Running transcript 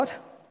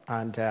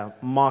and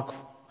Mark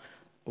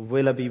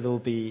Willoughby will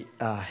be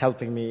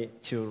helping me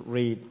to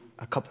read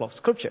a couple of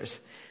scriptures.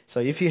 So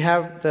if you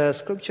have the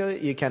scripture,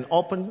 you can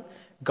open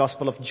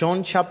Gospel of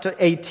John chapter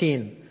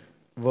 18,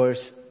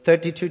 verse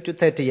 32 to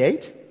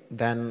 38.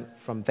 Then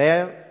from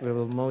there, we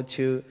will move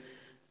to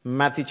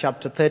Matthew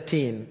chapter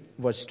 13,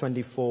 verse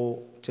 24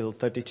 till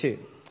 32.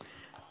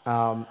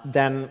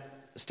 Then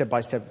step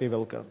by step we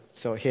will go.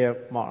 So here,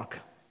 Mark.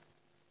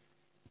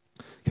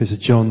 Okay, so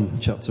John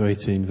chapter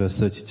 18, verse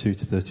 32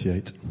 to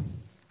 38.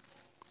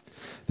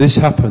 This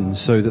happened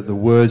so that the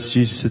words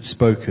Jesus had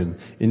spoken,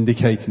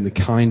 indicating the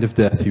kind of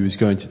death he was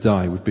going to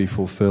die, would be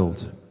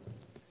fulfilled.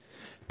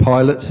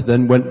 Pilate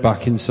then went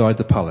back inside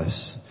the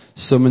palace,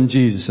 summoned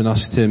Jesus and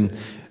asked him,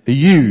 "Are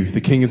you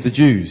the king of the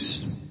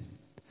Jews?"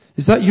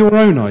 "Is that your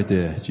own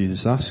idea?"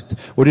 Jesus asked.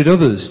 "Or did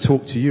others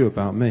talk to you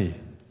about me?"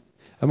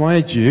 "Am I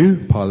a Jew?"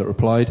 Pilate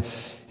replied.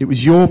 "It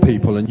was your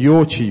people and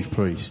your chief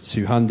priests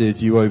who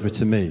handed you over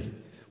to me.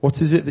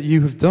 What is it that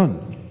you have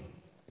done?"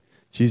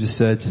 Jesus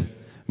said,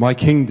 "My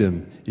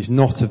kingdom is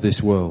not of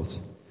this world.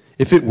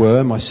 If it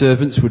were, my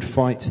servants would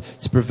fight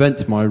to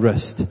prevent my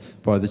arrest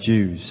by the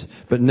Jews.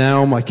 But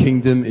now my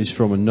kingdom is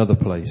from another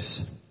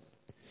place."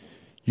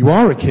 "You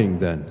are a king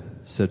then,"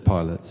 said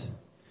Pilate.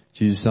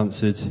 Jesus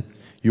answered,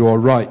 "You are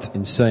right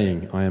in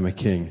saying I am a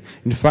king.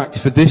 In fact,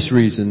 for this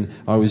reason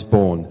I was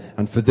born,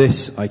 and for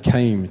this I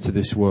came to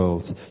this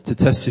world, to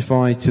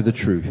testify to the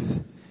truth.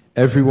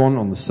 Everyone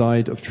on the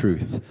side of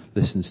truth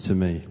listens to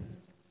me."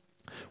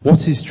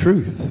 "What is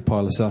truth?"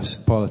 Pilate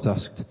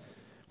asked.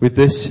 With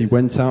this he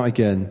went out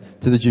again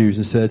to the Jews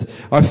and said,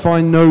 "I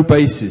find no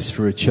basis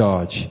for a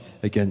charge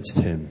against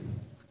him."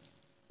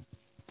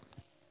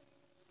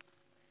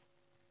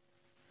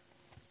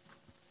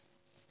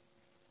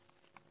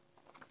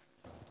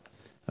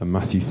 And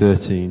Matthew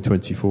 13,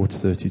 24 to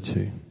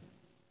 32.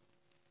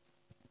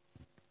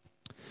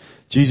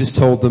 Jesus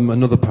told them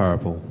another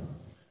parable.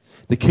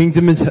 "The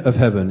kingdom of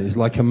heaven is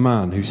like a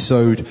man who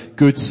sowed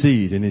good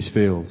seed in his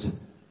field.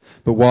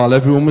 But while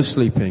everyone was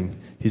sleeping,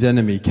 his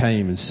enemy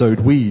came and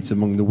sowed weeds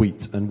among the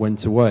wheat and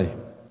went away.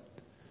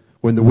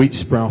 When the wheat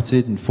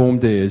sprouted and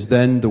formed ears,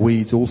 then the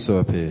weeds also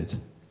appeared.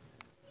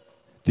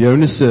 The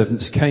owner's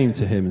servants came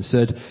to him and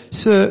said,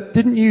 'Sir,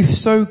 didn't you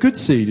sow good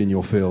seed in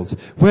your field?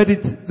 Where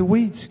did the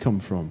weeds come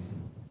from?'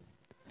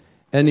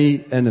 An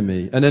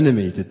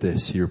enemy did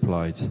this," he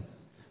replied. The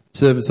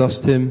servants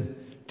asked him,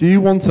 "Do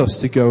you want us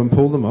to go and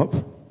pull them up?"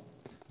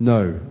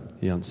 "No,"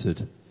 he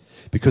answered,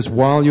 "because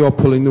while you are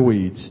pulling the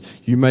weeds,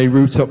 you may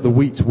root up the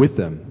wheat with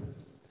them.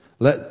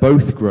 Let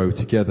both grow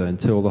together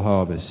until the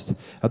harvest.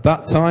 At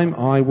that time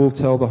I will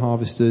tell the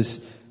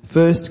harvesters,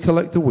 first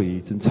collect the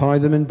weeds and tie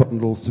them in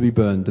bundles to be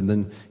burned, and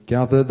then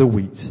gather the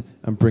wheat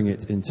and bring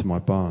it into my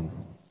barn."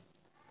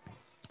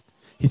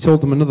 He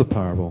told them another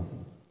parable.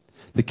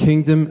 "The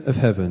kingdom of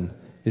heaven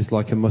is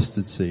like a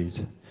mustard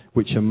seed,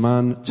 which a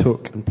man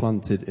took and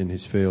planted in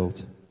his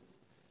field.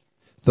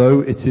 Though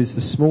it is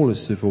the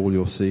smallest of all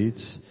your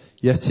seeds,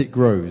 yet it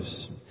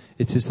grows.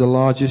 It is the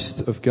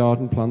largest of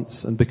garden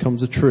plants and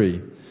becomes a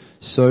tree,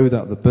 so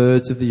that the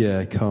birds of the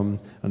air come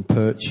and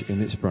perch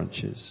in its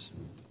branches."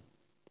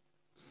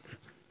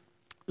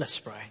 Let's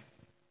pray.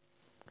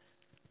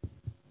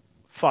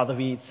 Father,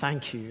 we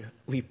thank you,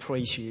 we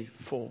praise you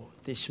for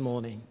this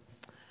morning.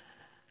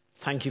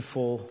 Thank you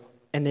for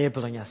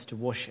enabling us to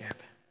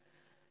worship.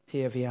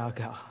 Here we are,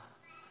 God,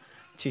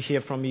 to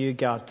hear from you,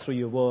 God, through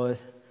your word.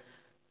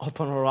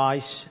 Open our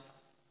eyes,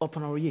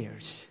 open our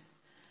ears,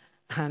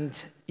 and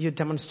you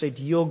demonstrate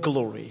your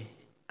glory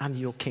and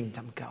your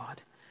kingdom,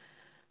 God.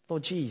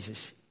 Lord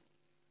Jesus,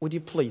 would you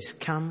please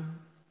come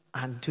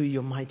and do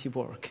your mighty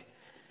work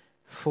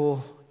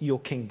for your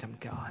kingdom,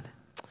 God.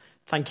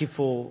 Thank you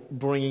for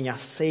bringing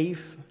us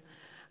safe,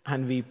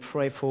 and we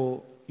pray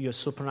for your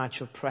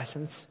supernatural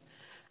presence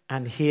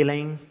and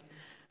healing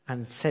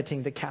and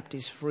setting the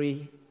captives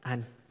free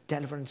and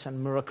deliverance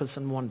and miracles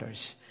and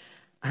wonders.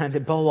 And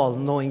above all,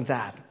 knowing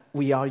that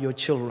we are your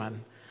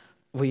children.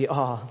 We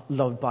are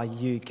loved by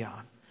you,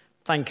 God.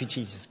 Thank you,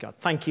 Jesus, God.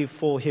 Thank you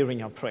for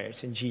hearing our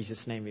prayers. In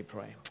Jesus' name we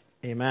pray.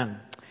 Amen.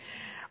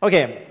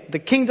 Okay, the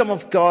kingdom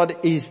of God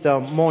is the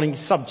morning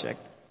subject.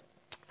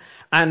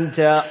 And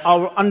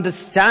our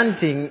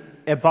understanding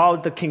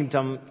about the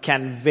kingdom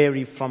can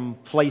vary from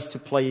place to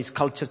place,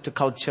 culture to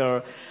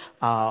culture,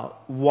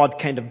 what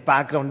kind of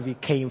background we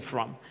came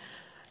from.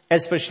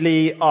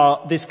 Especially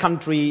this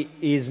country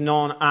is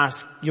known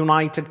as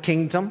United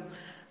Kingdom,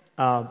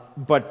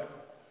 but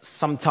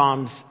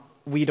sometimes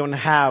we don't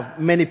have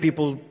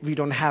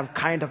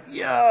kind of,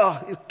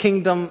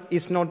 kingdom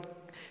is not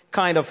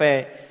kind of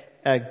a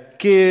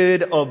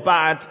good or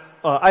bad,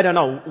 I don't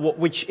know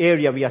which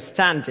area we are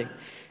standing.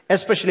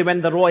 Especially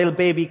when the royal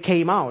baby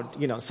came out,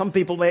 some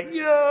people were,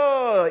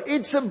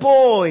 it's a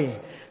boy.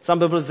 Some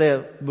people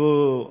say,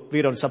 boo,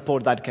 we don't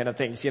support that kind of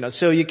things,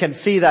 So you can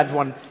see that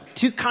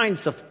two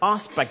kinds of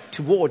aspect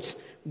towards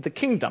the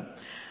kingdom.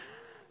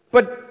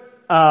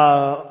 But,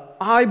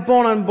 I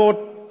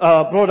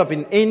brought up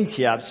in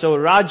India, so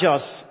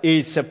Rajas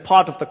is a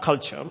part of the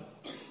culture,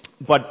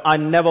 but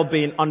I've never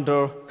been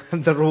under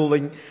the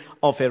ruling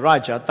of a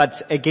Raja.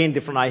 That's again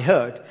different, I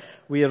heard.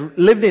 We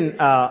lived in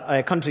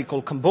a country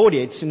called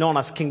Cambodia. It's known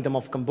as Kingdom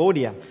of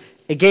Cambodia.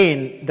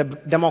 Again, the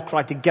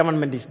democratic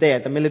government is there,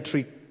 the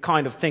military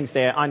kind of things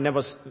there. I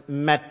never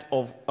met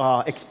or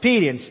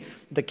experienced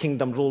the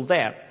kingdom rule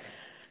there.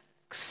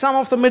 Some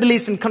of the Middle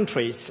Eastern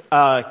countries,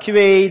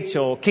 Kuwait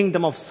or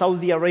Kingdom of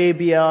Saudi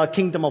Arabia,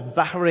 Kingdom of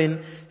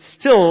Bahrain,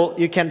 still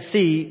you can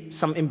see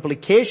some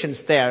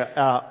implications there,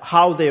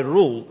 how they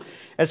rule.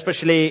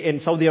 Especially in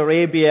Saudi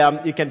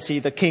Arabia, you can see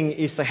the king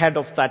is the head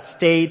of that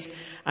state,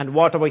 and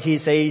whatever he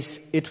says,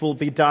 it will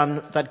be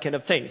done, that kind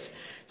of things.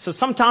 So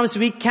sometimes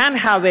we can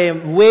have a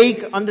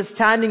vague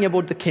understanding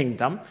about the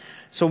kingdom.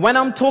 So when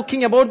I'm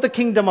talking about the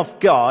kingdom of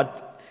God,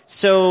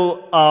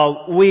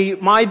 we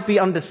might be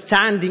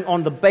understanding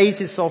on the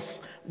basis of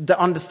the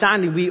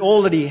understanding we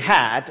already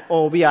had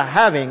or we are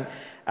having,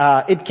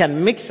 it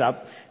can mix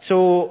up.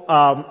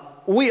 So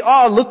we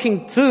are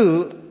looking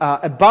through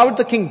about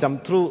the kingdom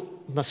through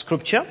the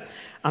scripture,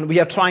 and we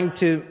are trying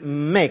to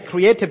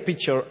create a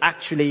picture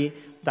actually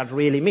that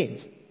really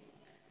means.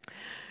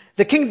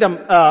 The kingdom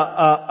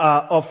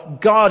of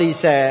God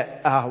is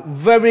a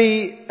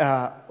very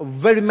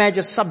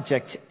major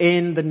subject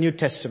in the New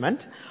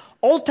Testament.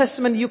 Old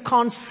Testament, you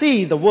can't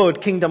see the word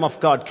kingdom of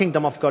God,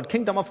 kingdom of God,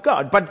 kingdom of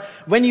God. But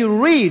when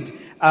you read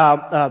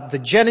the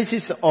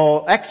Genesis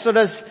or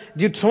Exodus,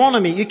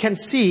 Deuteronomy, you can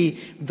see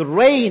the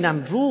reign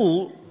and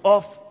rule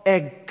of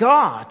a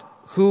God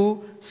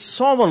who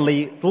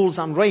sovereignly rules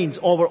and reigns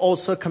over all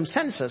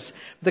circumstances.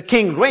 The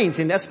king reigns,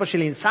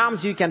 especially in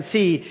Psalms you can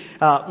see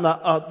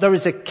there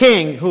is a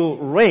king who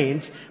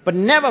reigns, but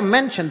never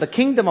mention the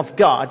kingdom of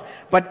God.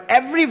 But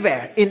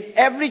everywhere, in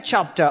every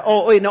chapter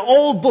or in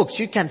all books,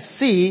 you can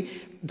see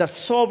the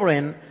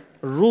sovereign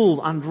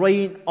rule and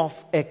reign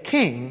of a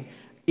king,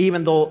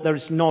 even though there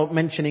is no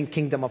mentioning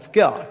kingdom of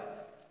God.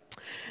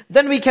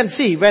 Then we can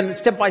see when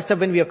step by step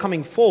when we are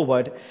coming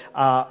forward,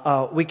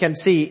 we can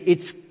see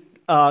it's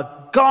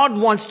God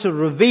wants to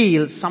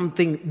reveal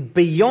something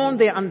beyond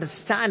their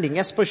understanding,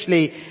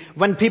 especially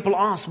when people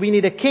ask, we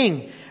need a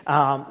king.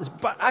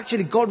 But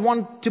actually God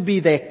wants to be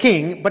their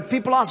king, but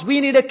people ask, we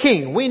need a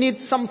king. We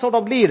need some sort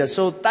of leader.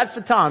 So that's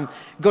the time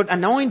God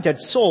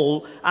anointed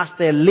Saul as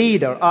their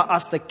leader,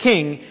 as the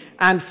king.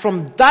 And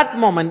from that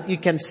moment you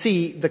can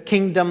see the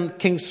kingdom,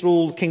 king's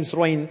rule, king's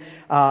reign,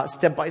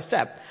 step by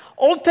step.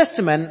 Old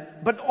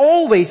Testament, but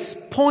always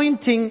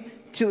pointing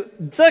to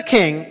the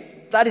king,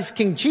 that is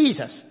King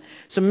Jesus.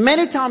 So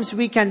many times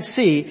we can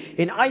see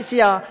in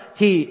Isaiah,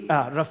 he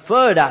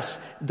referred as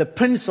the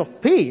Prince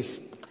of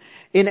Peace.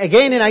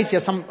 Again in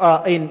Isaiah,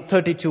 in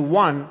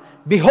 32:1,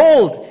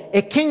 behold,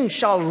 a king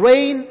shall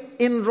reign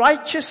in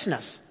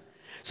righteousness.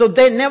 So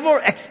they never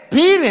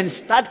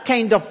experienced that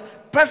kind of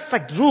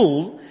perfect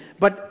rule,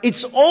 but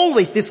it's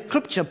always this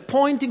scripture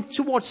pointing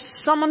towards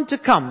someone to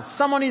come.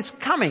 Someone is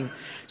coming.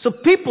 So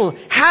people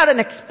had an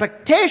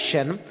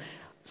expectation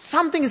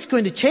something is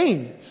going to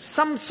change.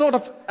 Some sort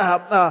of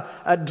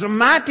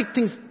dramatic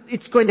things,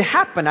 it's going to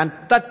happen, and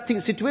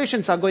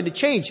situations are going to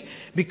change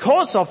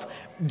because of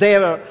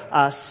their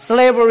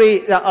slavery,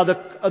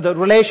 the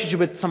relationship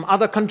with some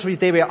other countries.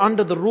 They were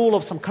under the rule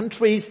of some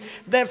countries.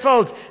 They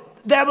felt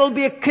there will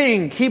be a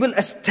king. He will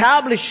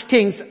establish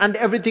kings and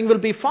everything will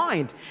be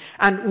fine.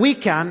 And we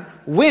can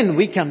win.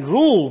 We can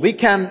rule.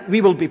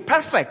 We will be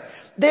perfect.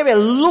 They were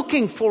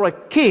looking for a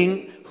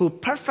king who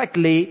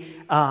perfectly,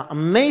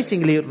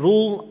 amazingly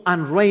rule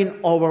and reign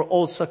over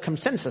all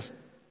circumstances.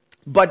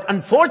 But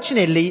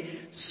unfortunately,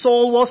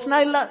 Saul was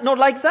not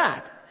like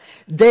that.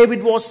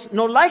 David was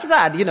not like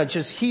that.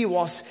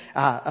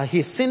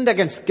 He sinned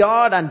against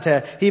God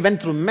and he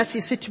went through messy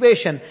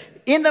situation.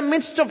 In the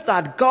midst of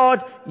that,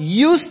 God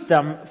used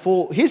them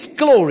for His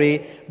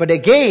glory, but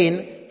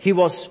again, He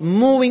was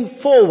moving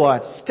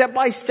forward step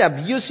by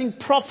step using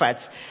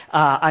prophets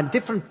and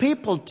different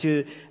people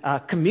to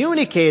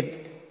communicate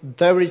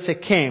there is a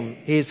king.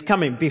 He is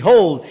coming.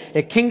 Behold,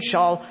 a king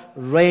shall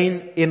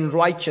reign in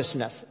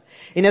righteousness.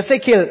 In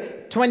Ezekiel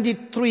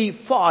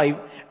 23:5,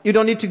 you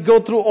don't need to go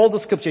through all the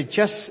scripture.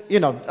 Just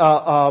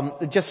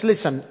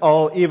listen,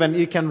 or even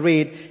you can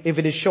read if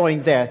it is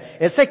showing there.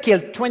 Ezekiel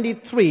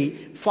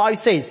 23:5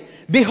 says,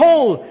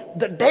 behold,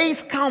 the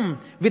days come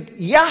with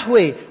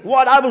Yahweh,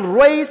 what I will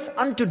raise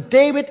unto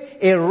David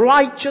a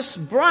righteous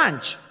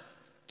branch.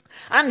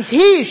 And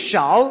he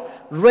shall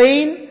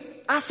reign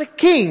as a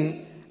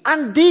king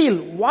and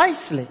deal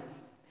wisely,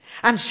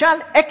 and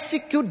shall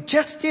execute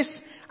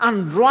justice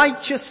and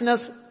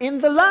righteousness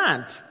in the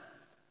land.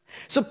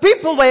 So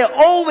people were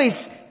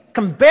always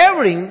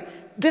comparing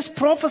this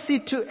prophecy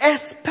to a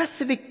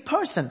specific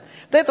person.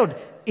 They thought,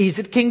 is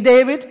it King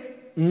David?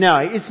 No,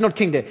 it's not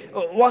King David.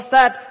 Was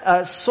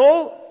that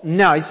Saul?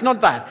 No, it's not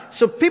that.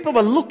 So people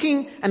were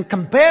looking and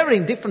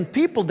comparing different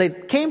people. They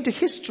came to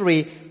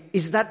history.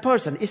 Is that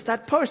person? Is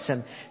that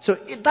person? So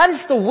that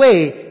is the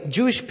way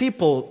Jewish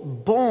people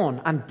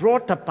born and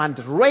brought up and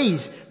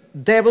raised.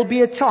 There will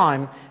be a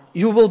time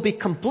you will be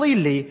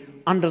completely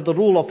under the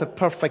rule of a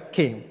perfect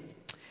king.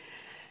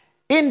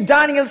 In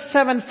Daniel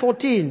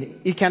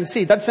 7:14, you can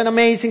see, that's an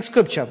amazing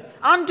scripture.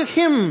 Unto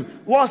him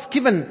was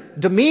given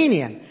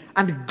dominion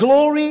and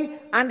glory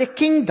and a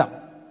kingdom,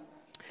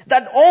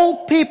 that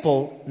all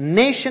people,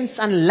 nations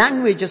and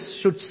languages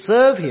should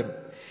serve him.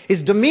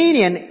 His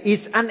dominion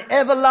is an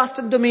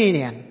everlasting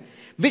dominion,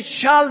 which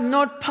shall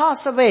not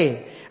pass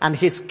away, and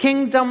his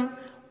kingdom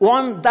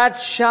one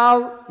that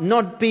shall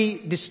not be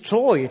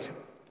destroyed.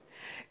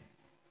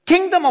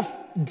 Kingdom of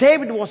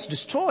David was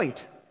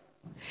destroyed.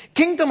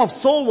 Kingdom of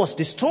Saul was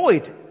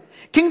destroyed.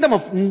 Kingdom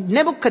of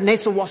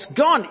Nebuchadnezzar was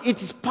gone.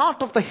 It is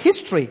part of the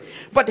history.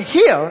 But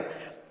here,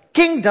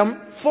 kingdom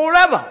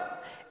forever.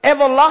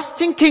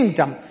 Everlasting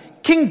kingdom.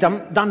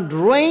 Kingdom that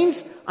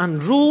reigns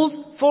and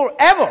rules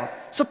forever.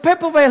 So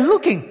people were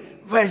looking,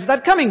 where is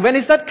that coming? When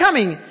is that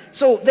coming?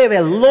 So they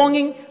were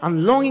longing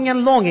and longing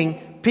and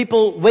longing.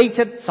 People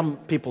waited. Some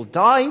people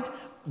died.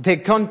 They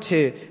didn't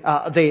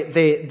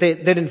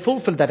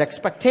fulfill that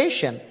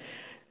expectation.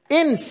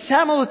 In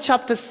Samuel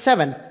chapter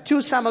 7,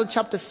 2 Samuel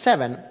chapter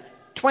 7,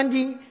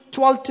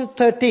 12 to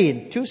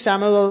 13. 2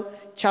 Samuel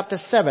chapter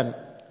 7,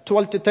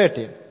 12 to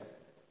 13.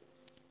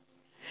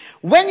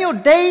 When your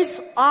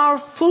days are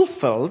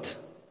fulfilled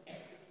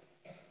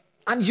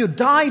and you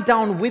die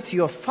down with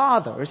your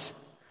fathers,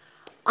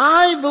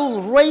 I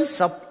will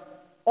raise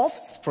up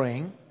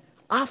offspring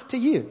after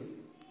you,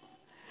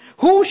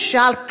 who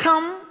shall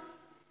come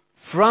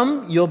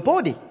from your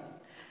body,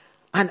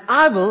 and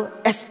I will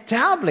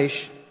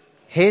establish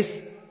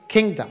his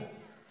kingdom.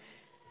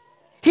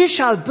 He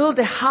shall build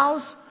a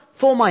house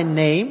for my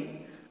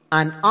name,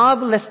 and I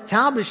will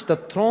establish the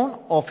throne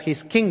of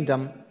his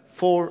kingdom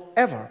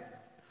forever.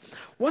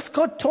 Was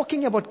God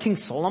talking about King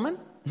Solomon?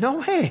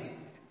 No way.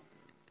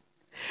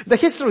 The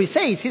history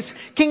says his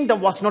kingdom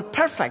was not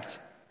perfect.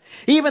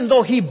 Even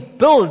though he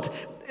built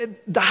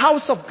the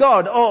house of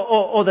God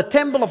or the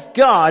temple of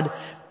God,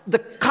 the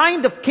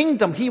kind of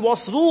kingdom he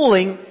was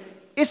ruling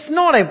is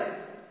not a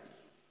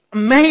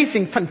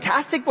amazing,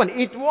 fantastic one.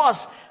 It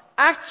was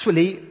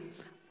actually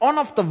one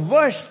of the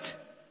worst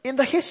in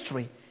the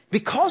history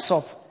because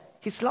of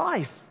his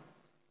life.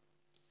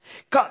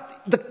 God,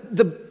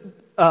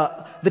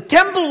 the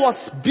temple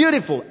was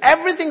beautiful.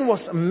 Everything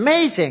was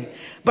amazing.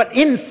 But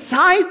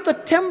inside the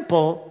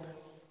temple,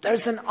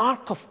 there's an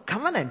Ark of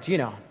Covenant,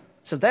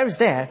 So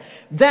there.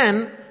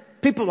 Then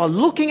people are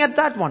looking at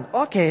that one.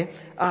 Okay,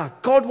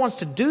 God wants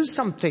to do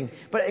something.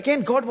 But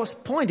again, God was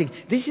pointing,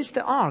 this is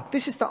the Ark.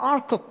 This is the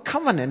Ark of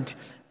Covenant.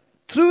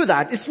 Through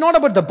that, it's not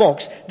about the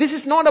box. This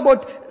is not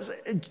about,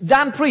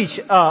 Dan preached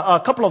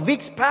a couple of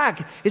weeks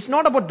back. It's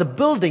not about the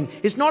building.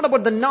 It's not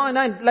about the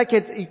like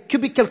a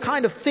cubicle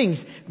kind of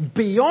things.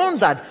 Beyond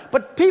that.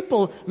 But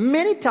people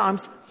many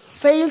times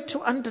fail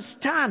to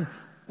understand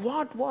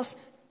what was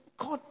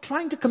God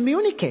trying to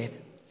communicate.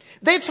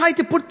 They try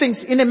to put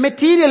things in a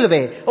material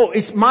way. Oh,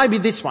 it might be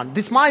this one.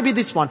 This might be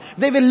this one.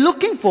 They were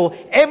looking for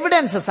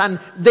evidences and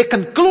they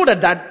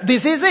concluded that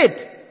this is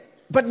it.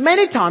 But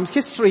many times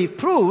history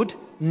proved,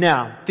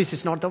 no, this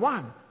is not the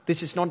one.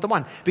 This is not the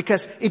one.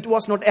 Because it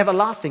was not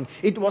everlasting.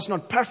 It was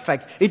not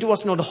perfect. It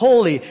was not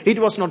holy. It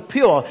was not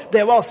pure.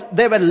 There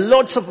were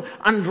lots of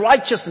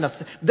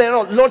unrighteousness. There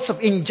are lots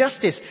of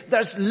injustice.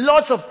 There's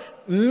lots of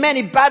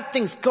many bad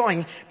things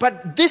going.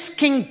 But this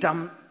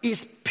kingdom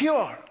is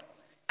pure,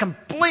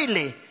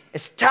 completely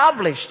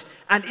established,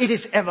 and it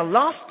is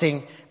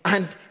everlasting,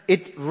 and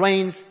it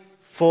reigns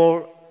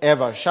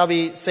forever. Shall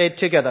we say it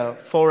together?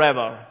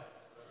 Forever.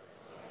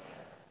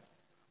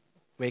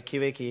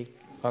 Wakey.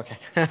 Okay.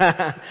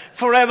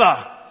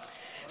 Forever.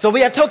 So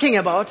we are talking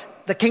about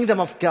the kingdom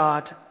of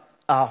God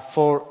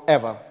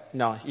forever.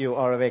 No, you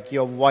are awake.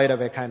 You're wide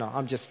awake. I know.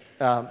 I'm just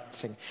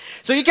saying.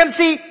 So you can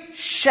see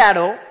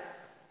shadow.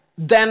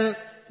 Then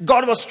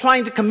God was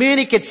trying to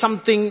communicate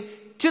something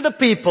to the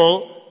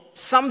people.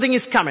 Something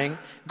is coming.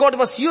 God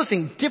was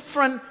using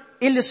different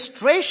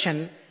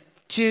illustration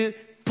to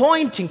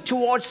pointing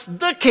towards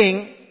the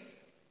King,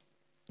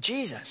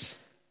 Jesus.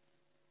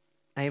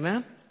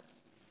 Amen.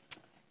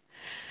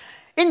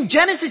 In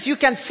Genesis, you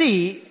can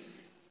see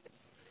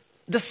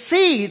the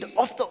seed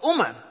of the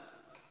woman.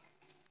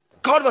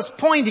 God was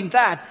pointing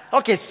that,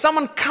 okay,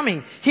 someone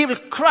coming, he will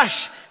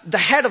crush the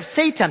head of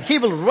Satan. He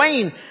will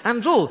reign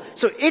and rule.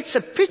 So it's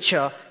a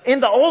picture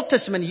in the Old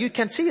Testament. You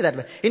can see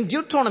that. In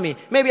Deuteronomy,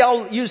 maybe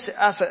I'll use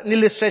as an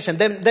illustration.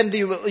 Then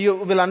you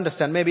will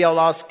understand. Maybe I'll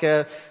ask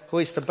who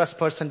is the best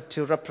person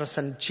to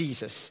represent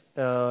Jesus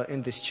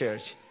in this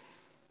church.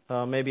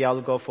 Maybe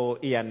I'll go for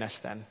ENS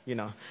then.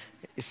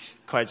 It's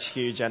quite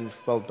huge and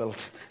well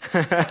built.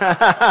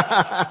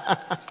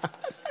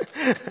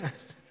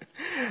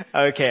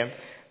 Okay.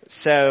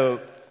 So,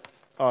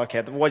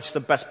 okay, what's the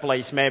best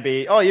place?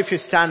 Maybe, if you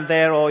stand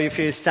there or if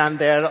you stand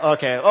there,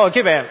 okay.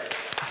 Give it.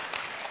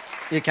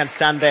 You can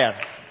stand there.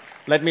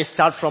 Let me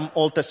start from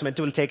Old Testament.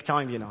 It will take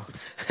time,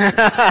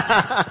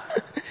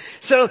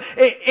 So,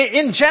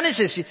 in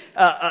Genesis,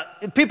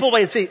 people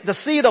will say, the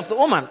seed of the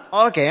woman.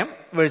 Okay,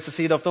 where is the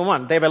seed of the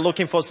woman? They were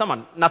looking for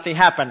someone. Nothing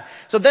happened.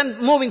 So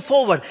then moving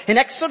forward, in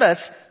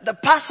Exodus, the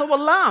Passover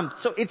lamb.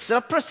 So it's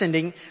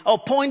representing or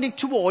pointing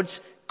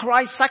towards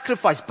Christ's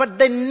sacrifice, but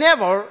they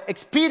never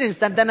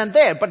experienced that then and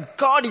there. But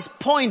God is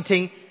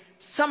pointing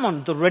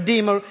someone, the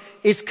Redeemer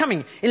is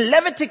coming. In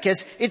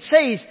Leviticus, it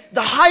says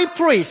the high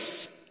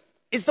priest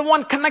is the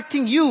one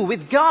connecting you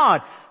with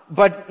God.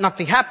 But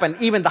nothing happened.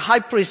 Even the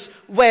high priests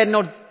were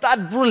not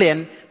that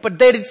brilliant, but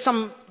they did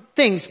some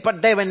things,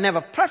 but they were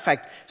never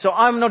perfect. So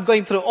I'm not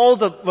going through all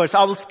the verse.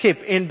 I will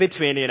skip in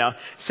between,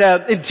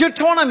 So in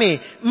Deuteronomy,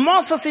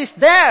 Moses is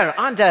there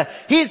and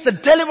he is the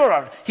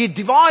deliverer. He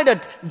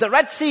divided the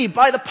Red Sea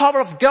by the power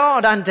of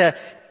God and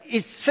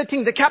is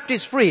setting the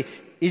captives free.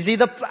 Is he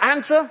the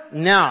answer?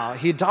 No.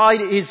 He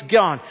died, he's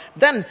gone.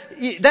 Then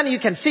you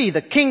can see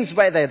the kings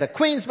were there, the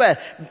queens were,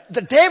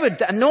 the David,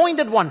 the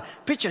anointed one,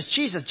 pictures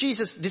Jesus.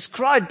 Jesus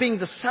described being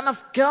the Son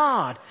of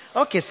God.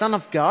 Okay, Son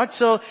of God.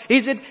 So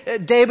is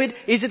it David?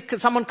 Is it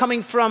someone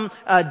coming from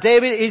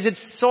David? Is it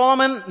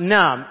Solomon?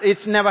 No,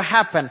 it's never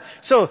happened.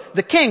 So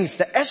the kings,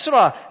 the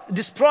Ezra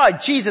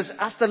described Jesus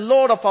as the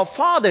Lord of our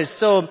fathers.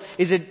 So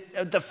is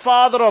it the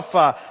father of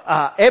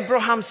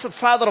Abraham,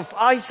 father of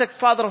Isaac,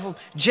 father of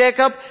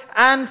Jacob,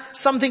 and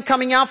something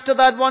coming after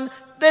that one?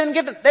 They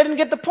didn't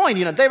get the point,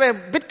 They were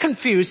a bit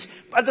confused.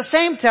 But at the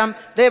same time,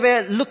 they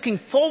were looking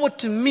forward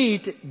to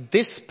meet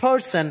this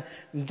person,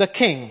 the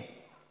king.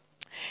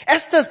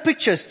 Esther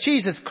pictures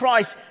Jesus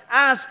Christ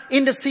as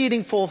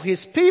interceding for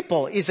his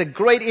people. He's a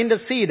great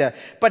interceder.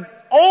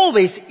 But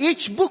always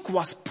each book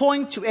was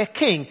pointing to a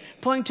king,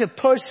 pointing to a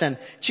person,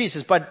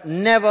 Jesus, but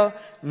never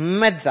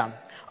met them.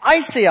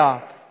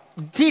 Isaiah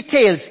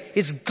details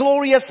his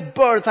glorious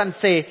birth and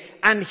say,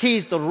 and he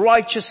is the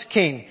righteous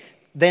king.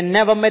 They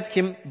never met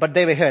him, but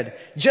they were heard.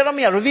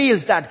 Jeremiah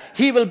reveals that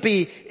he will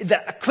be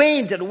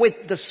acquainted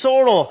with the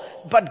sorrow,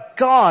 but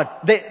God,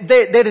 they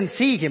didn't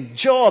see him.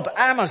 Job,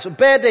 Amos,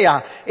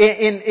 Obadiah,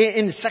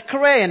 in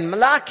Zechariah and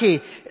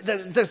Malachi,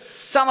 the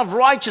son of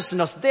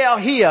righteousness, they are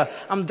here,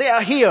 and they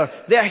are here,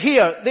 they are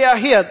here, they are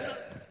here.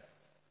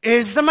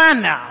 Here's the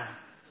man now.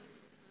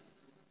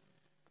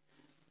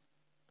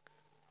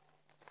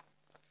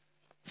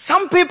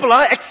 Some people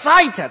are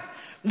excited.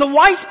 The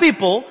wise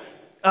people,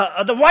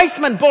 the wise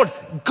men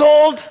bought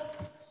gold,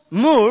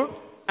 myrrh,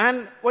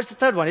 and what's the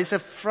third one? It's a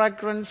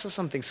fragrance or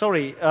something.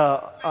 Sorry.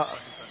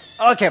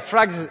 Okay,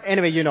 fragrance.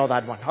 Anyway, you know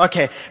that one.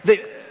 Okay.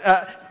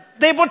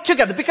 They bought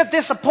together because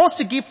they're supposed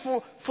to give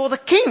for the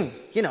king,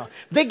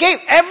 They gave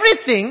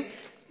everything,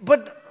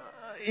 but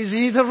is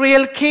he the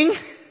real king?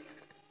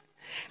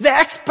 The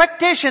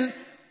expectation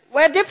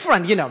were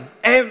different,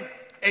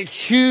 A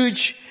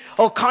huge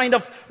or kind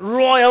of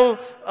royal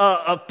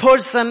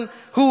person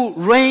who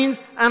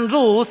reigns and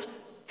rules.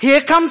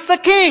 Here comes the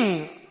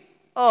king.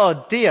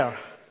 Oh dear.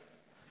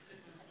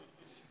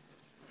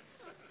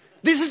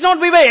 This is not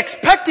what we were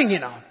expecting,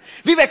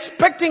 We were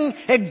expecting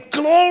a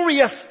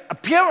glorious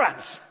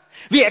appearance.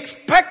 We were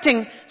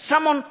expecting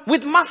someone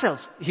with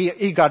muscles.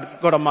 He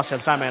got a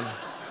muscles, I mean.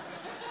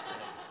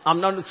 I'm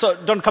not, so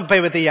don't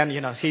compare with Ian,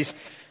 he's,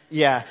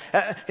 yeah.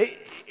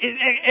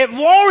 A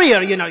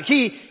warrior,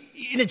 he,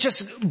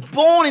 just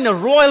born in a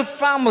royal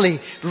family,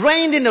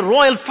 reigned in a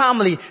royal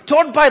family,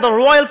 taught by the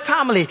royal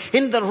family,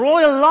 in the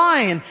royal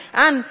line,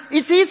 and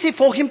it's easy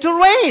for him to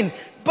reign.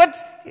 But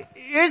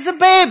here's a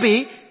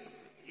baby,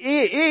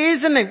 he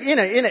is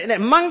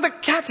among the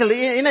cattle,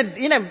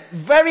 in a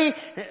very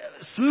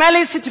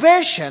smelly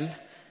situation.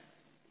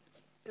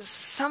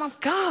 Son of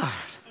God.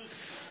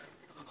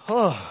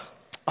 Oh,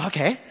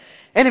 okay.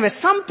 Anyway,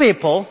 some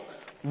people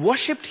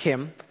worshipped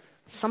him,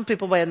 some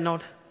people were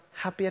not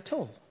happy at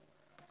all.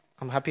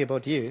 I'm happy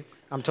about you.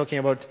 I'm talking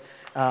about,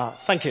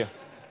 thank you.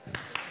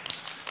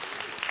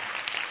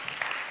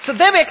 So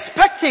they were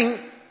expecting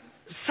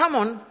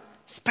someone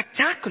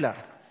spectacular,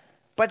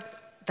 but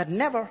that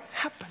never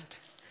happened.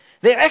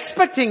 They're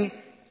expecting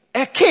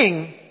a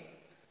king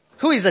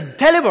who is a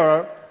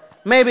deliverer,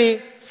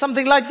 maybe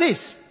something like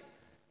this,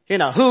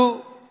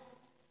 who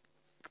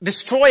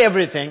destroy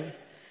everything,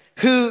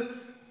 who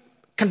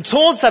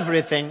controls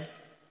everything.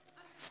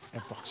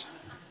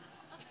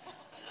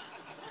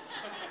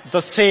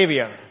 The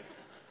Savior.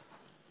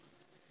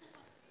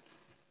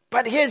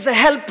 But here's a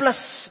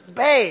helpless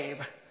babe.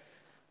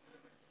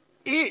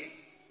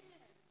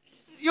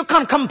 You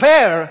can't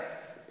compare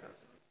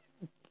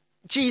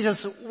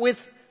Jesus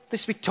with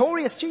this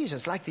victorious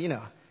Jesus,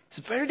 it's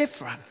very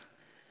different.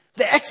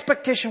 The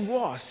expectation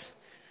was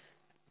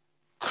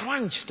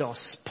crunched or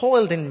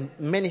spoiled in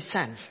many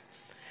sense.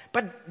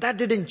 But that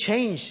didn't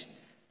change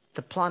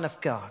the plan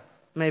of God.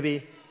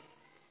 Maybe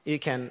you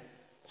can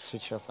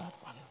switch off that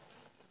one.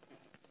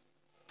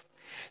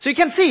 So you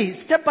can see,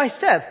 step by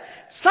step,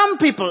 some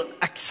people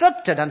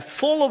accepted and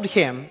followed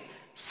him.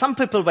 Some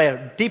people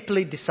were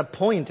deeply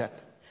disappointed.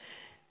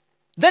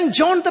 Then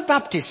John the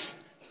Baptist,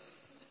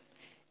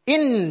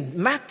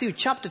 in Matthew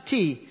chapter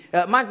 3,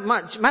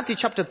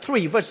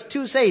 verse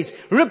 2 says,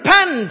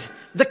 repent,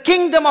 the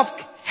kingdom of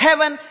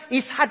heaven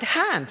is at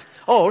hand.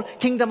 or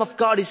kingdom of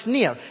God is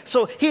near.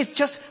 So he's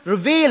just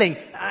revealing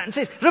and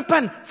says,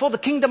 repent for the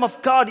kingdom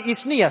of God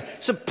is near.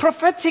 So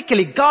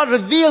prophetically, God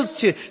revealed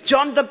to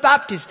John the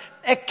Baptist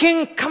a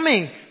king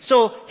coming.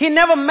 So he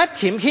never met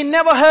him. He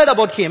never heard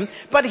about him,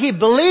 but he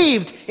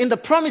believed in the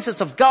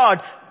promises of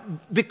God.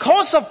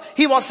 Because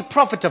he was a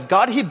prophet of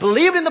God, he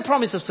believed in the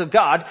promises of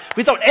God.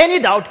 Without any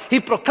doubt, he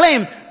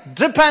proclaimed,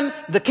 repent,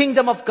 the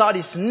kingdom of God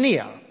is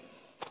near.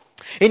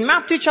 In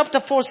Matthew chapter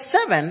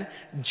 4:7,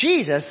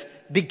 Jesus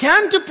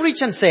began to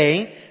preach and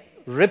saying,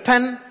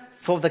 repent,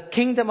 for the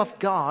kingdom of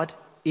God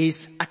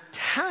is at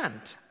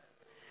hand.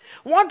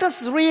 What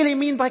does it really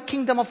mean by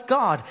kingdom of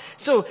God?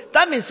 So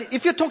that means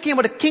if you're talking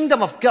about the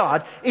kingdom of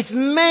God, it's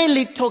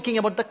mainly talking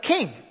about the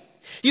king.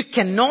 You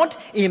cannot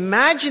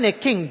imagine a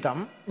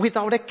kingdom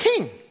without a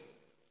king.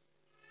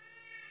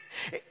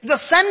 The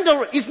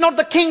sender is not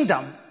the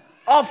kingdom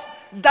of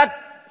that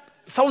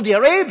Saudi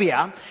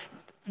Arabia.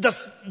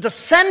 The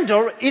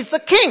sender is the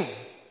king.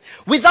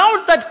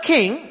 Without that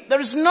king,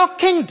 there is no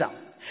kingdom.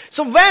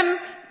 So when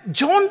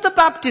John the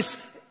Baptist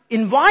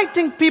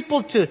inviting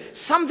people to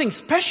something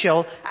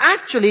special,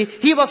 actually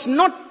he was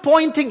not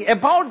pointing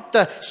about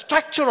the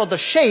structure or the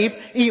shape.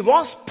 He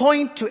was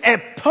pointing to a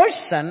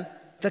person,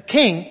 the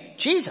king,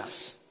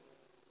 Jesus.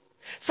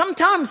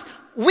 Sometimes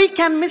we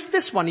can miss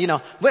this one,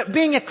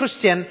 being a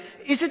Christian.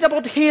 Is it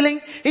about healing?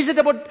 Is it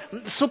about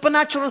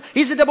supernatural?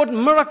 Is it about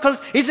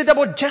miracles? Is it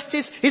about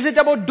justice? Is it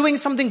about doing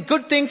something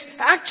good things?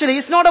 Actually,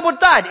 it's not about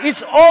that.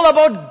 It's all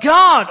about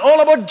God,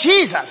 all about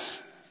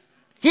Jesus.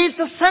 He's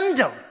the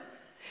sender.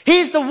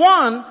 He's the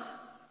one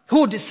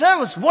who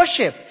deserves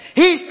worship.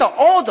 He's the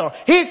author.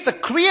 He's the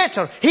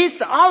creator. He's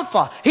the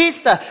alpha.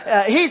 He's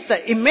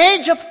the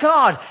image of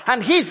God.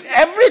 And he's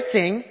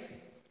everything.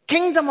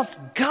 Kingdom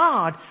of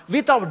God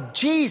without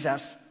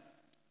Jesus,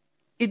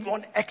 it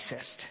won't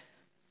exist.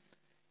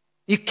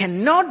 You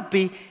cannot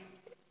be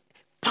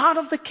part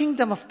of the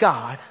kingdom of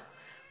God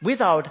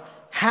without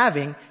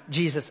having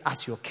Jesus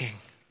as your king.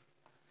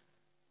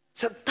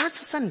 So that's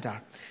the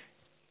center.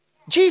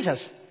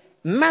 Jesus,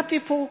 Matthew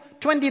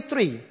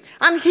 4:23.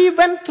 And he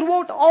went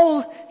throughout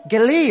all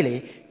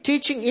Galilee,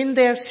 teaching in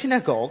their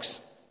synagogues.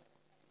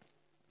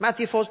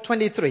 Matthew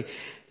 4:23.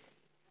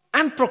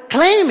 And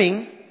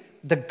proclaiming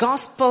the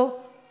gospel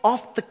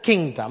of the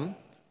kingdom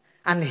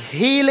and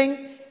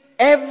healing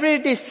every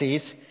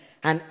disease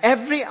and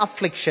every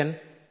affliction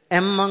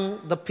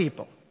among the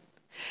people.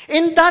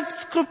 In that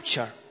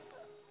scripture,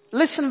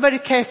 listen very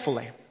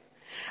carefully.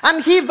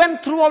 And he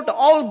went throughout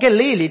all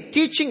Galilee,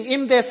 teaching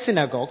in their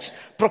synagogues,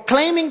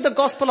 proclaiming the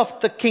gospel of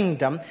the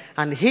kingdom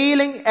and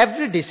healing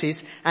every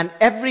disease and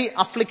every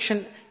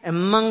affliction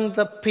among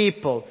the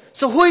people.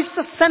 So who is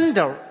the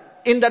sender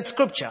in that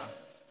scripture?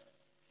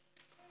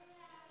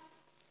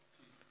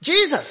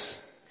 Jesus.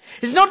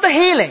 It's not the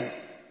healing.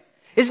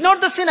 It's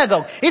not the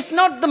synagogue. It's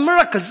not the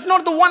miracles. It's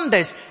not the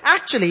wonders.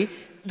 Actually,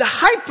 the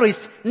high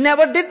priest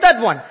never did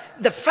that one.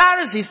 The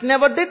Pharisees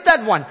never did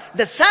that one.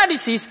 The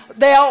Sadducees,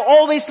 they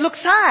always look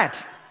sad.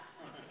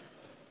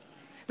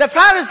 The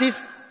Pharisees,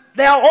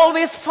 they are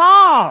always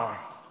far.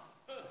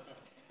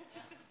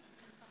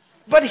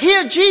 But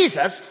here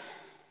Jesus,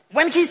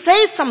 when he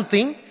says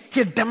something,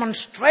 he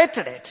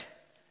demonstrated it.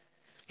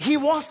 He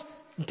was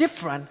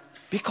different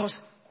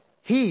because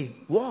he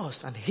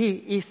was and he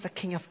is the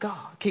King of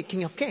God,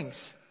 King of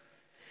Kings.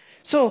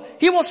 So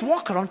he was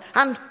walking around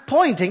and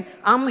pointing,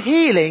 I'm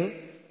healing.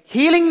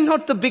 Healing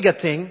not the bigger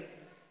thing.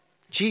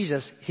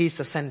 Jesus, he's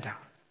the center.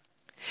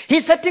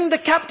 He's setting the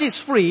captives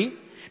free.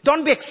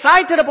 Don't be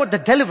excited about the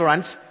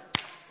deliverance.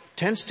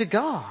 Turns to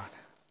God.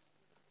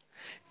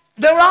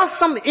 There are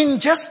some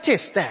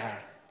injustice there.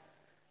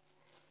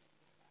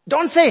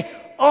 Don't say,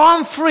 oh,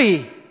 I'm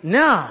free.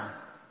 No.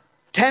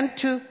 Turn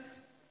to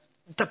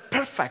the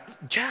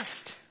perfect,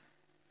 just.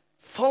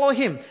 Follow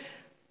him.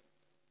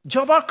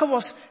 Joe Barker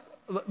was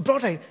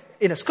brought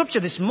in a scripture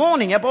this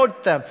morning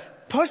about the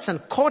person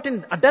caught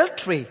in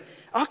adultery.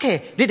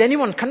 Okay, did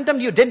anyone condemn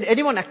you? Did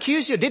anyone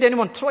accuse you? Did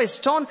anyone throw a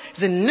stone? He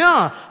said,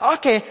 no.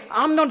 Okay,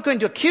 I'm not going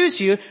to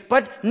accuse you,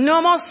 but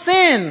no more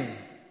sin.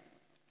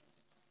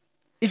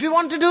 If you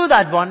want to do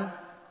that one,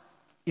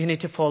 you need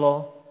to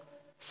follow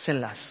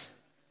sinless,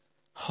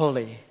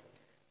 holy,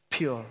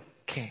 pure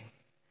King.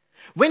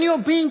 When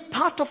you're being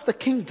part of the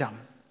kingdom,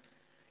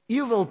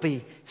 you will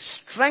be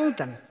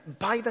strengthened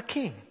by the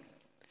King.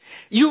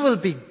 You will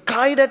be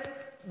guided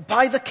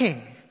by the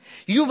King.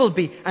 You will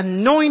be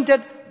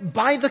anointed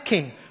by the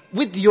King.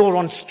 With your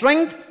own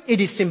strength,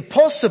 it is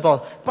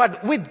impossible.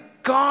 But with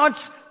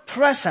God's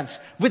presence,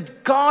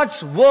 with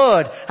God's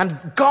word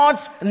and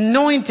God's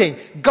anointing,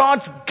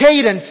 God's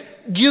guidance,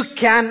 you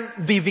can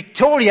be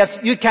victorious.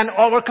 You can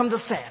overcome the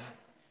sin.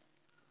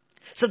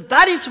 So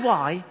that is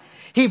why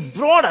he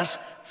brought us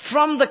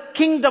from the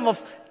kingdom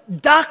of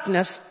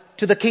darkness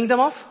to the kingdom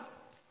of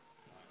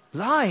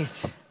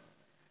light.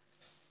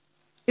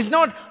 It's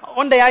not,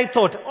 one day I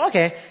thought,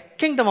 okay,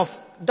 kingdom of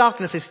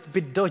darkness is a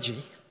bit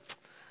dodgy.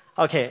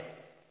 Okay,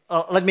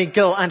 let me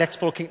go and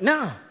explore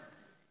No.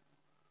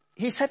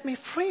 He set me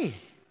free.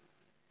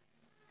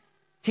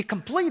 He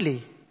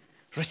completely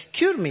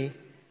rescued me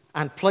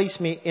and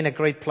placed me in a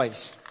great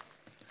place.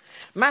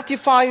 Matthew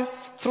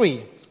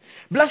 5:3.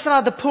 Blessed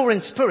are the poor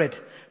in spirit,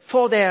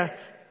 for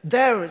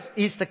theirs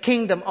is the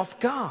kingdom of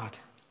God.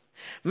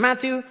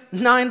 Matthew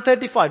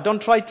 9:35.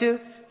 Don't try to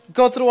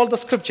go through all the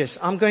scriptures.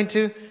 I'm going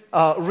to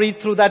read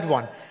through that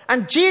one.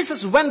 And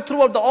Jesus went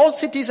throughout all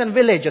cities and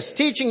villages,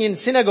 teaching in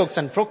synagogues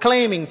and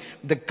proclaiming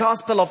the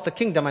gospel of the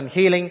kingdom and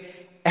healing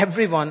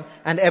everyone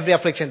and every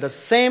affliction. The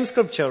same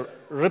scripture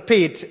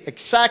repeats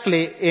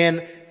exactly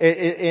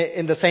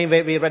in the same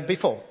way we read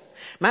before.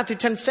 Matthew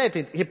 10 said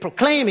it, he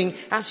proclaiming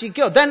as you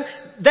go. Then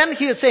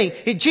he is saying,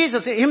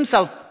 Jesus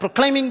himself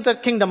proclaiming the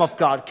kingdom of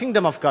God,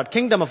 kingdom of God,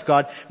 kingdom of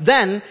God.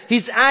 Then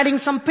he's adding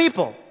some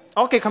people.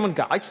 Okay, come on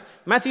guys.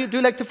 Matthew, do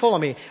you like to follow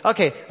me?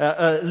 Okay,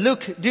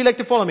 Luke, do you like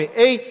to follow me?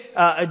 Hey,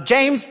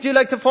 James, do you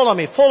like to follow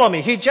me? Follow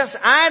me. He just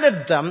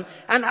added them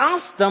and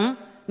asked them,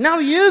 now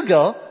you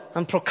go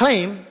and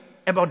proclaim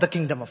about the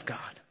kingdom of God.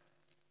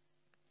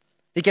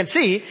 You can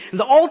see in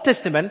the Old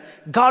Testament,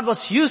 God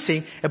was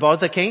using about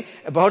the king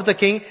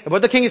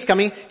is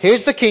coming.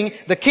 Here's the king.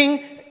 The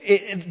king,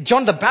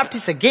 John the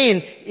Baptist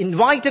again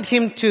invited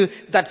him to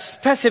that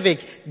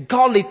specific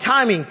godly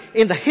timing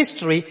in the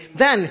history.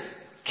 Then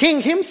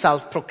King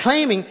himself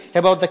proclaiming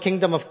about the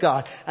kingdom of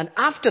God. And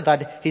after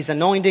that, he's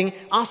anointing,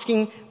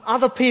 asking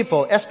other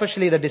people,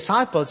 especially the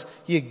disciples,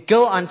 you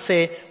go and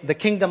say the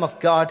kingdom of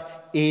God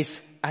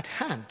is at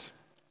hand.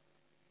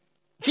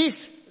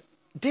 Jesus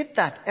did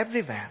that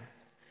everywhere.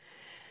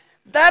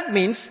 That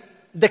means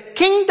the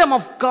kingdom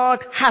of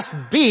God has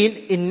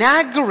been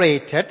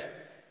inaugurated,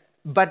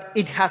 but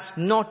it has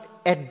not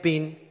yet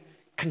been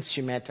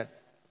consummated.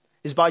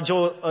 It's by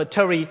Joe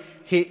Terry.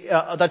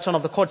 That's one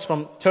of the quotes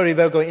from Terry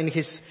Virgo in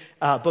his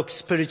book,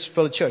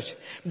 Spiritual Church.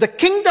 The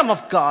kingdom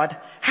of God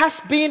has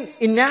been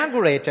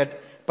inaugurated,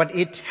 but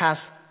it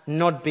has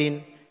not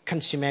been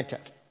consummated.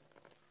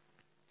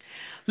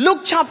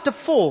 Luke chapter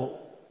 4,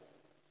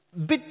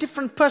 bit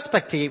different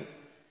perspective.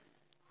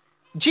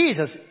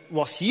 Jesus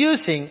was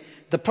using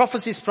the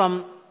prophecies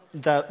from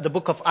the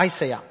book of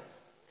Isaiah.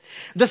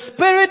 The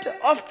Spirit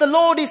of the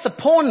Lord is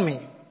upon me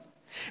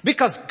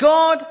because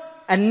God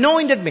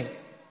anointed me.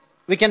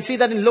 We can see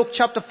that in Luke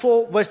chapter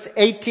 4 verse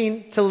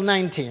 18 till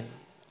 19.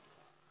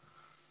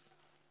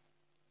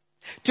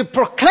 To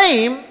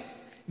proclaim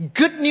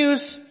good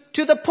news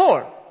to the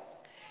poor.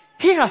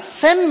 He has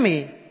sent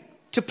me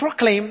to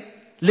proclaim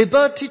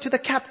liberty to the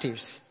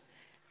captives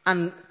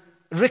and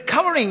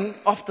recovering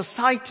of the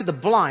sight to the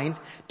blind,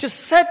 to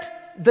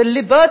set the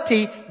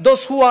liberty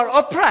those who are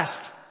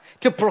oppressed,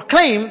 to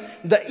proclaim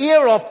the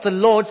year of the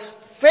Lord's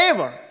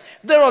favor.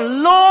 There are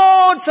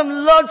lots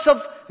and lots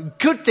of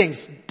good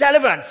things,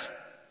 deliverance,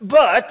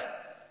 but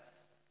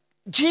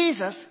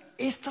Jesus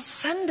is the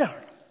sender.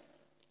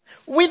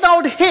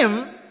 Without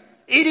him,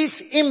 it is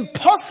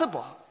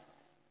impossible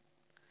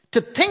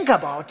to think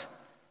about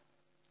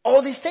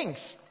all these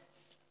things.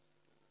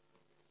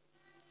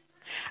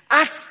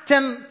 Acts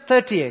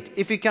 10:38,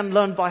 if you can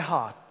learn by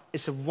heart,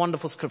 it's a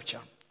wonderful scripture.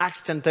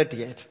 Acts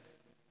 10:38.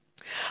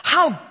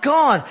 How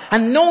God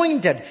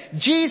anointed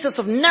Jesus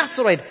of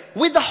Nazareth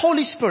with the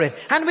Holy Spirit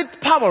and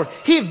with power.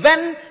 He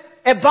went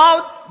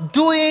about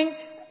doing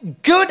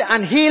good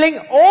and healing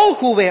all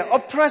who were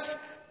oppressed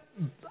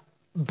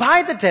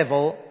by the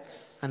devil,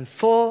 and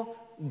for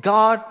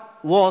God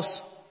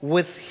was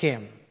with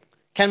him.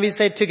 Can we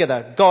say it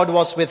together? God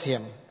was with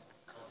him.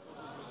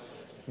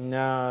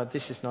 No,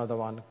 this is not the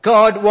one.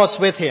 God was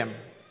with him.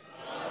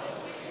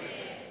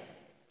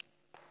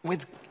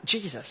 With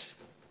Jesus.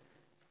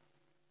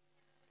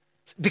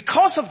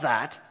 Because of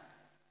that,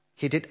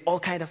 he did all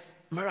kind of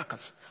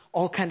miracles,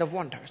 all kind of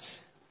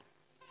wonders.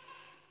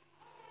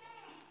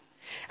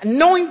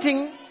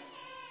 Anointing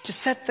to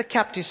set the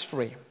captives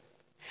free.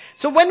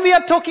 So when we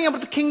are talking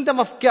about the kingdom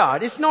of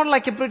God, it's not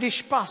like a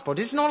British passport.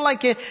 It's not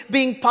like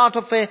being part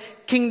of a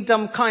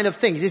kingdom kind of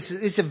thing.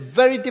 It's a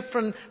very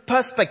different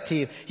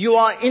perspective. You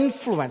are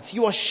influenced,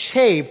 you are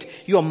shaped,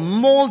 you are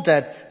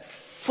molded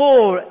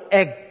for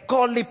a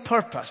godly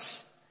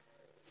purpose,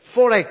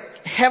 for a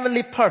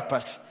heavenly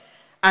purpose,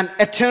 an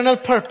eternal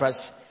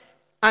purpose.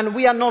 And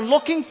we are not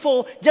looking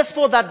for just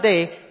for that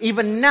day.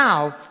 Even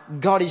now,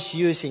 God is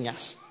using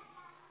us.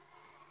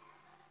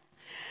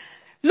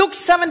 Luke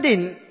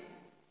 17,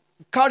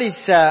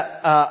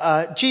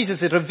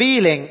 Jesus is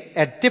revealing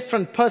a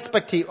different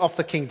perspective of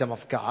the kingdom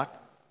of God.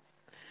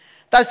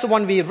 That's the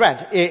one we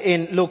read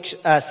in Luke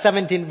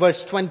 17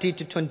 verse 20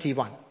 to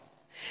 21.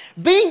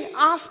 Being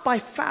asked by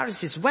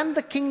Pharisees when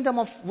the kingdom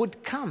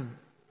would come.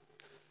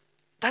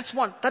 That's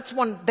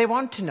one they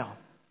want to know.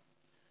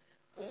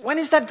 When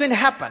is that going to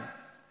happen?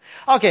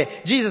 Okay,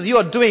 Jesus, you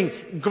are doing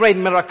great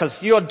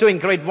miracles. You are doing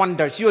great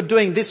wonders. You are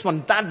doing this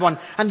one, that one,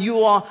 and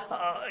you are,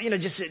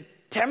 just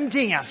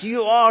tempting us.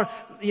 You are,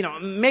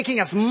 making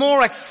us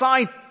more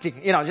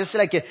exciting. Just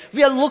like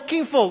we are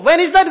looking for.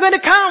 When is that going to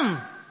come?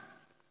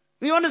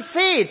 We want to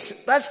see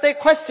it. That's their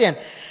question.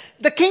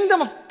 The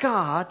kingdom of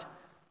God.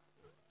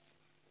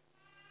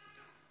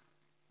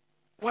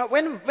 Well,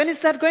 when is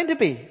that going to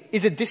be?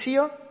 Is it this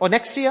year or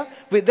next year?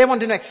 They want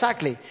to know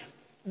exactly.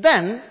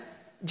 Then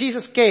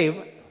Jesus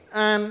gave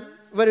a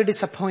very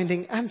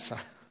disappointing answer.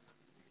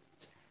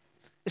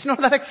 It's not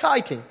that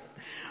exciting.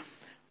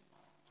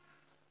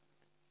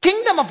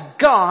 Kingdom of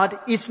God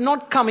is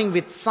not coming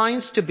with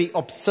signs to be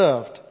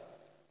observed.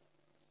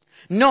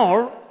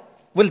 Nor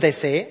will they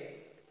say,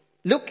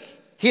 look,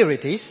 here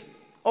it is,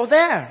 or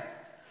there.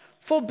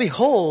 For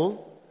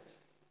behold,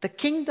 the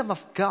kingdom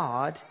of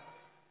God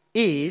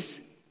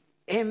is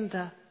in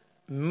the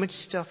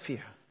midst of you.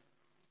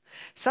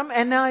 Some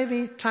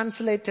NIV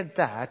translated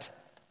that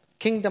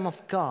kingdom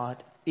of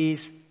God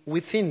is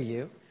within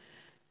you.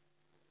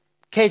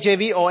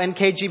 KJV or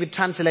NKJV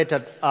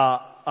translated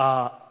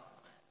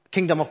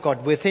kingdom of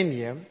God within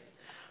you.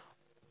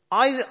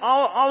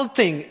 I'll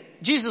think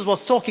Jesus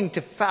was talking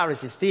to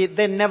Pharisees.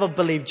 They never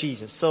believed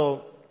Jesus.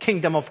 So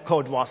kingdom of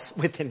God was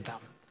within them.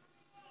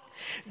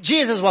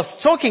 Jesus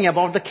was talking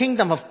about the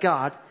kingdom of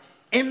God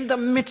in the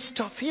midst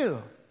of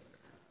you.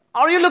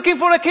 Are you looking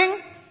for a king?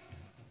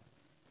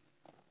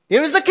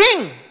 Here is the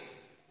king.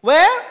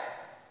 Where?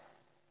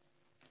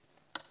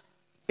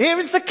 Here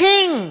is the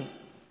king.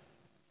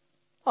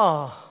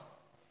 Oh.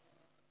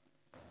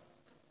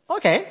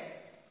 Okay.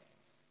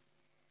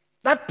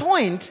 That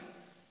point,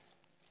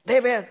 they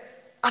were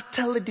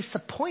utterly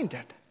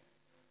disappointed.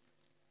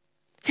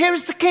 Here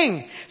is the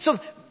king. So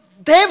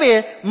they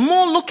were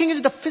more looking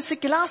into the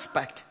physical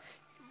aspect.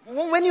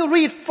 When you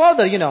read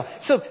further,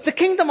 so the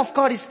kingdom of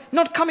God is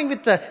not coming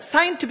with the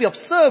sign to be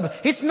observed.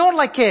 It's not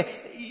like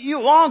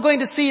you are going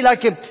to see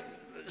like a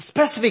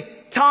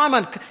specific time,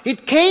 and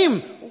it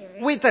came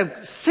with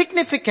a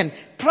significant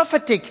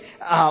prophetic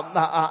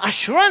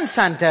assurance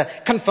and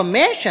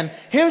confirmation.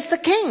 Here's the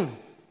king.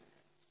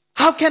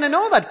 How can I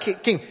know that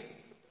king?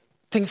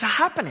 Things are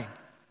happening.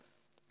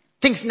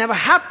 Things never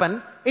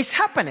happen. It's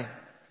happening.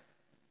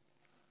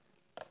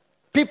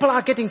 People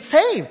are getting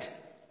saved.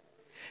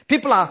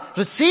 People are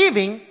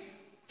receiving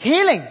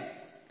healing.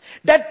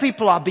 Dead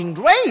people are being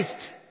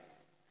raised.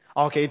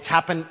 Okay, it's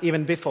happened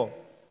even before.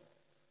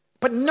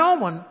 But no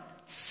one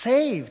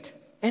saved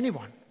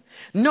anyone.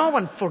 No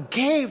one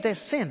forgave their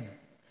sin.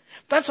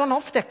 That's one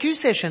of the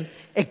accusation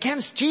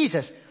against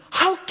Jesus.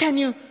 How can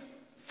you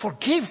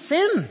forgive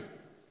sin?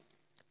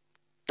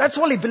 That's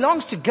only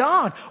belongs to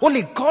God.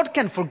 Only God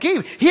can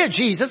forgive. Here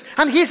Jesus,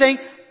 and he's saying,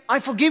 I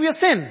forgive your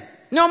sin.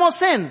 No more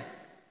sin.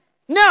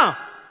 No,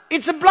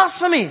 it's a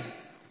blasphemy.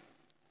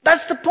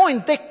 That's the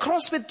point. They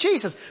cross with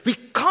Jesus. We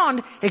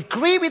can't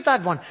agree with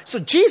that one. So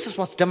Jesus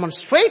was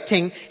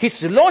demonstrating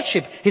his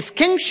lordship, his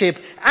kingship,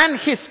 and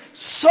his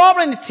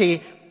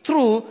sovereignty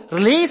through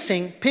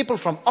releasing people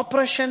from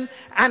oppression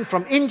and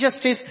from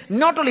injustice.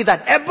 Not only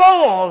that, above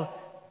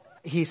all,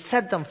 he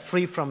set them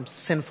free from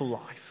sinful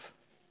life.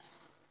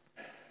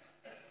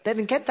 They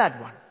didn't get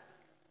that one.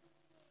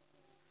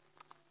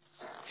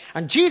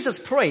 And Jesus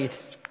prayed,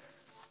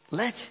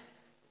 let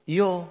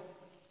your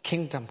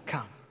kingdom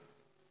come.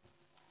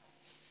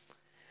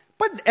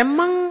 But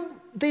among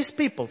these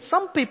people,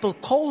 some people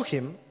call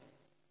him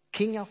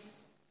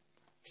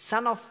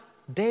Son of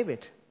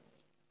David.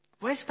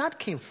 Where's that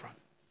came from?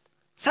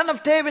 Son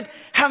of David,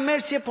 have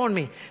mercy upon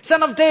me.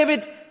 Son of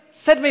David,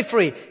 set me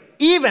free.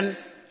 Even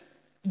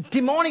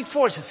demonic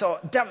forces or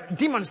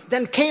demons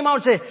then came out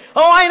and said,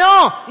 oh, I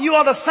know, you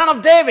are the son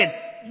of David.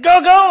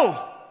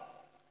 Go.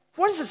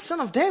 What does the son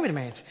of David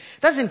mean?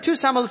 That's in 2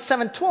 Samuel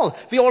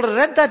 7:12. We already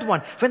read that one.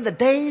 When the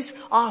days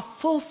are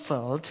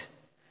fulfilled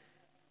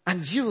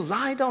and you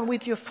lie down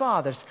with your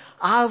fathers,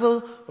 I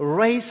will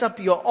raise up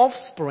your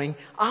offspring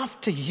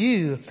after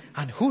you,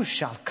 and who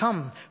shall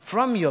come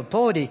from your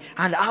body,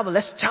 and I will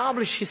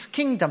establish his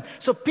kingdom.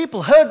 So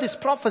people heard this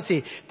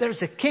prophecy. There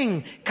is a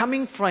king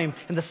coming from him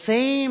in the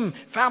same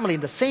family,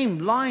 in the same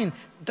line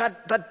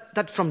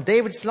that from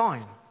David's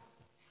line.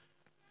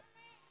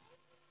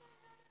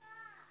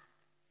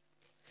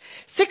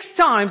 6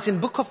 times in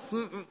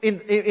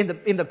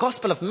the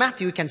Gospel of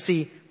Matthew, you can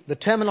see the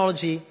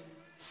terminology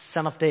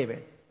son of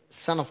David.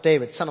 Son of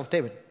David, son of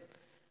David.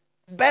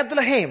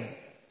 Bethlehem.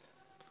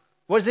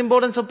 What's the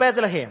importance of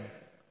Bethlehem?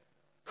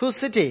 Whose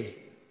city?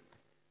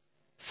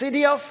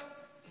 City of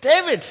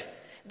David.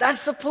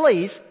 That's the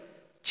place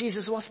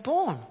Jesus was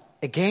born.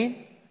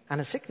 Again, and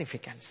a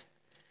significance.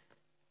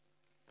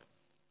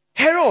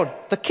 Herod,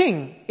 the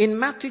king, in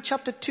Matthew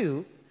chapter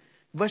 2,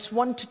 verse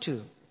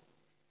 1-2.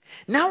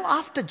 Now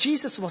after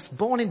Jesus was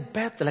born in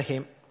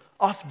Bethlehem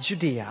of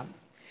Judea,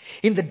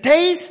 in the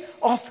days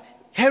of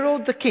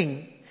Herod the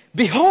king,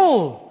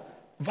 behold,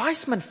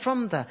 wise men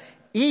from the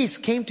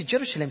east came to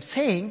Jerusalem,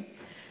 saying,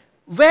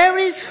 where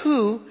is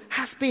who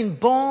has been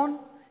born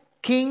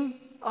King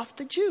of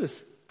the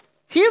Jews?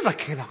 He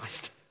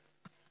recognized.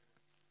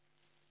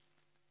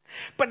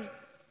 But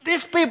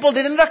these people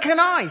didn't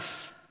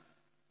recognize.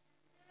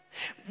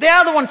 They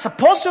are the ones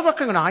supposed to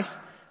recognize,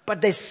 but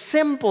they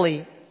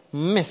simply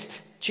missed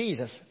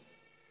Jesus.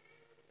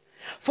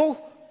 For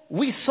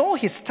we saw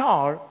his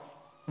star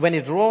when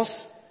it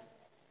rose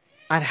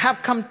and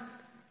have come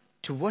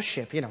to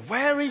worship.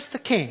 Where is the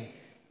king?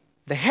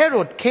 The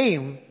Herod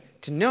came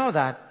to know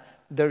that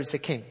there is a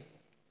king.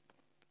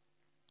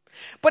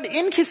 But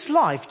in his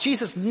life,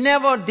 Jesus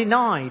never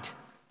denied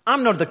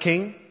I'm not the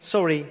king.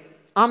 Sorry,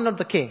 I'm not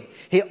the king.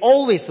 He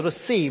always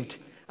received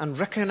and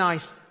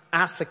recognized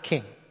as a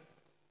king.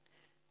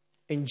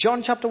 In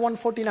John chapter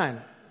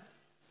 1:49,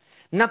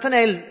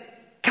 Nathanael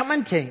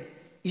commenting,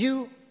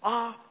 you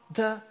are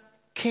the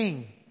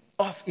king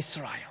of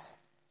Israel.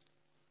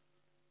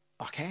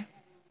 Okay?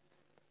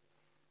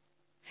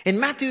 In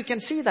Matthew you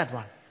can see that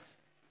one.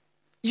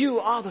 You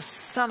are the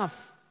son of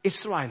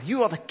Israel.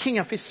 You are the king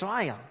of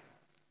Israel.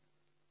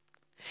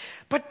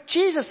 But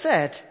Jesus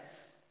said,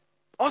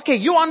 okay,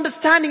 your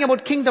understanding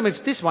about kingdom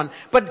is this one,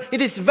 but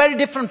it is very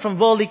different from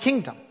worldly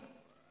kingdom.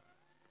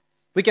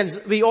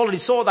 We already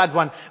saw that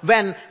one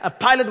when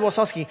Pilate was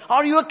asking,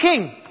 are you a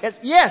king?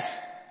 Yes,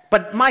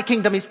 but my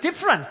kingdom is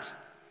different.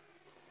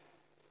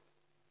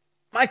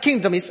 My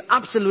kingdom is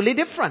absolutely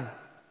different.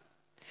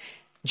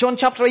 John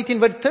chapter 18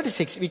 verse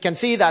 36, we can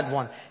see that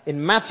one.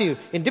 In Matthew,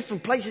 in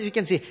different places we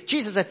can see,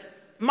 Jesus said,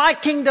 my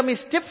kingdom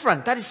is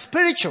different. That is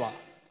spiritual.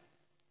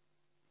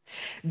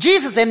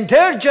 Jesus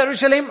entered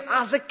Jerusalem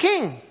as a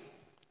king.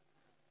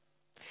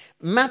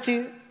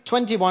 Matthew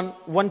 21,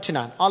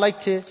 1-9. I like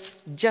to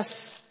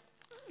just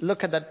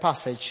look at that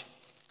passage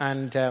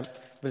and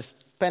we'll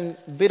spend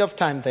a bit of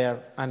time there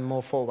and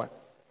move forward.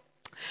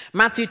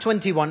 Matthew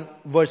 21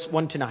 verse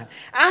 1-9.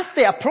 As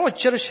they approached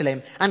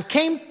Jerusalem and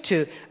came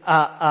to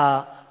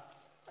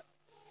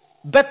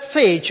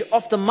Bethphage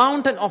of the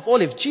mountain of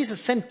Olives, Jesus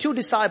sent 2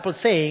 disciples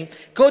saying,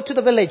 go to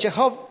the village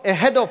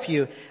ahead of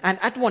you and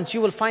at once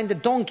you will find a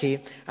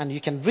donkey. And you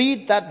can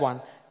read that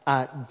one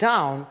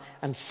down.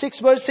 And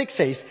verse 6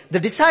 says, the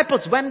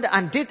disciples went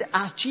and did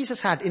as Jesus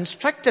had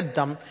instructed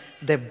them.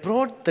 They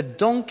brought the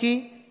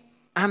donkey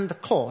and the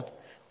colt,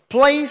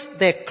 placed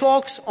their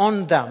cloaks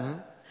on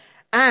them,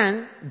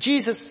 and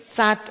Jesus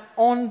sat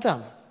on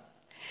them.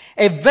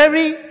 A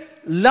very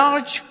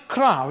large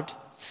crowd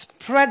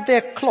spread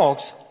their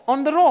cloaks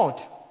on the road,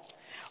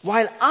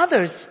 while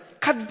others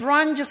cut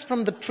branches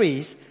from the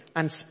trees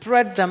and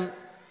spread them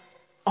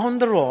on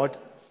the road.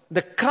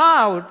 The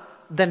crowd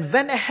then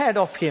went ahead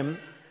of him,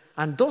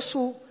 and those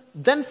who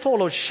then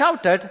followed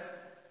shouted,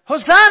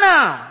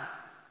 Hosanna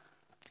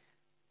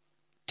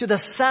to the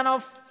Son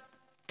of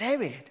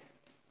David.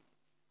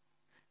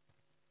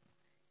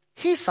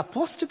 He's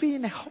supposed to be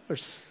in a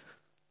horse,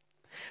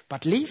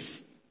 but at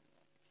least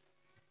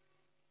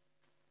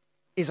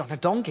he's on a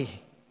donkey.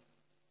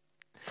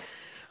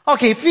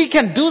 Okay, if we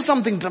can do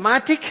something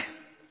dramatic,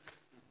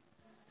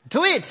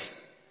 do it.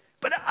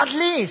 But at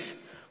least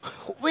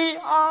we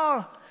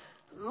are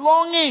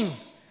longing,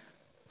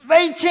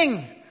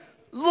 waiting,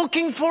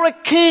 looking for a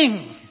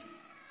king.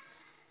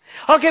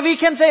 Okay, we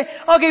can say,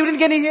 okay, we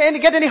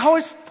didn't get any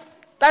horse.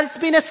 That's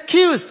been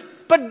excused.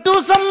 But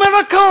do some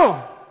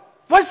miracle.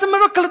 What's the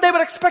miracle they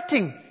were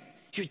expecting?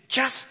 You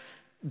just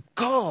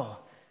go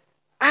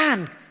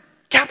and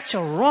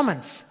capture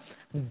Romans,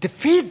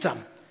 defeat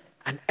them,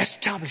 and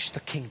establish the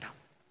kingdom.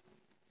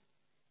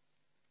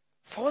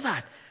 For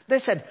that, they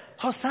said,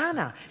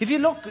 Hosanna. If you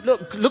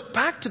look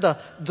back to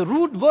the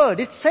root word,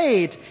 it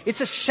said,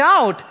 it's a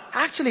shout.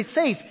 Actually, it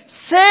says,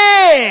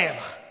 save.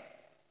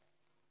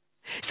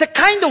 It's a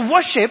kind of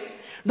worship.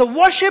 The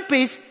worship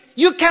is,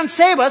 you can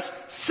save us,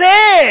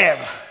 save.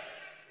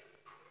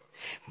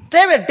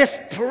 They were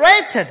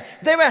desperate.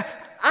 They were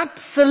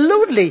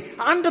absolutely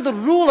under the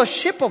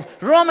rulership of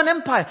Roman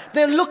Empire.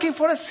 They're looking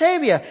for a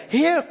savior.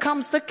 Here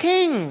comes the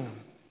king.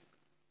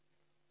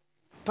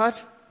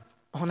 But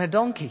on a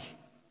donkey.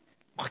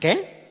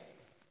 Okay?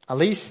 At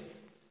least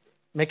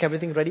make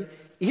everything ready.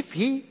 If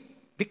he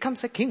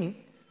becomes a king,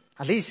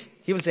 at least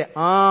he will say,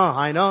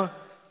 I know,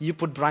 you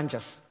put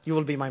branches. You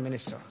will be my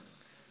minister.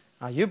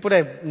 You put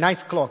a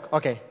nice cloak.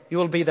 Okay, you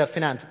will be the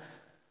finance.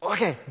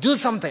 Okay, do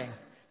something.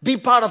 Be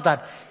part of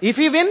that. If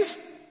he wins,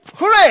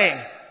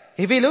 hooray!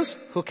 If he loses,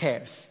 who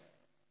cares?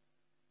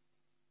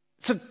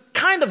 It's a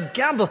kind of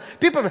gamble.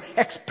 People were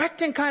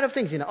expecting kind of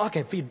things, okay,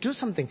 if we do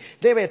something.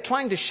 They were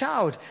trying to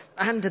shout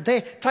and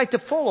they tried to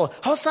follow.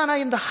 Hosanna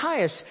in the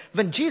highest.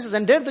 When Jesus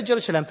entered the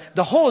Jerusalem,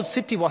 the whole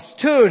city was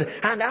stirred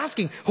and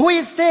asking, who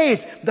is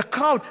this? The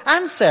crowd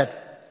answered,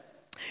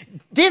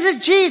 this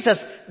is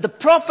Jesus, the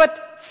prophet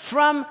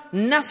from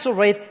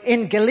Nazareth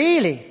in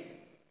Galilee.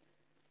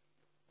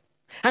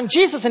 And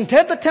Jesus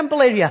entered the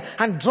temple area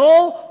and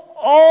drove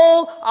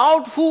all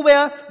out who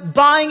were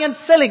buying and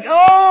selling.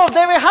 Oh,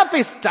 they were happy.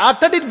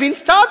 It being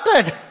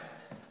started.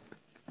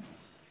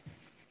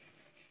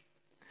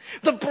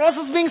 The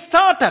process being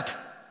started.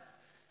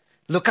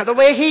 Look at the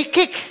way he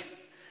kick.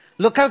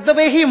 Look at the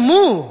way he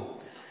move.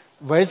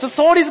 Where's the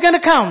sword is going to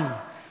come?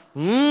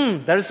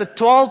 There is a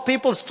 12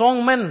 people,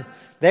 strong men.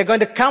 They're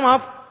going to come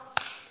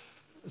up.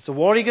 So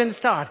war is going to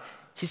start.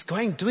 He's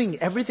doing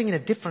everything in a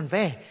different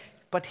way.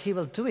 But he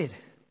will do it.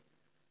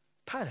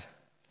 But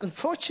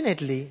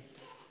unfortunately,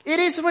 it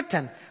is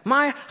written,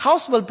 my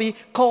house will be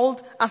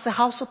called as a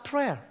house of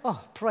prayer.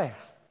 Oh, prayer.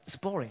 It's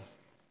boring.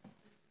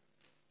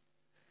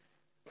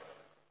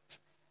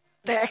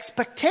 Their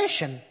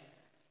expectation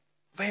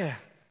were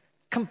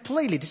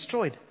completely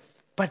destroyed.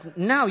 But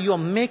now you are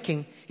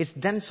making its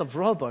dens of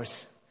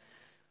robbers.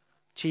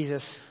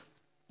 Jesus,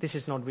 this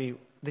is not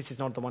this is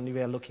not the one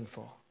we are looking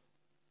for.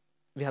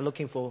 We are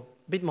looking for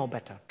a bit more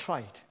better. Try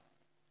it.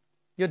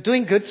 You're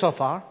doing good so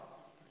far.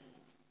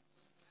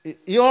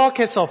 You're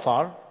okay so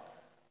far.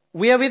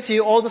 We are with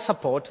you, all the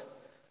support.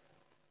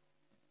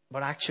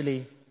 But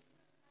actually,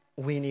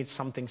 we need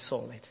something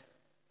solid.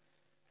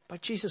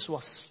 But Jesus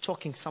was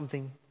talking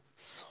something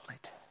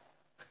solid.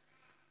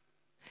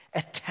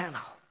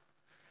 Eternal.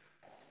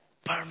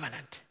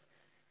 Permanent.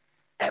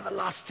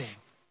 Everlasting.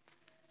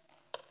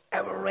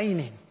 Ever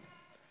reigning.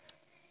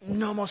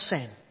 No more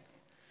sin.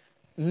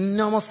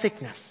 No more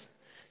sickness.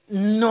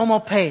 No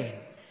more pain.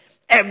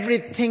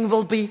 Everything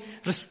will be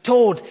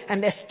restored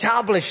and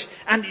established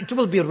and it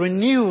will be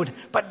renewed.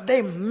 But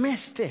they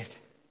missed it.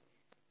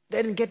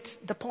 They didn't get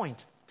the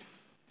point.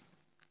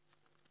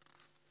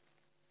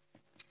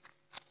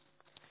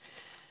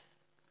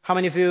 How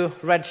many of you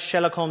read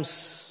Sherlock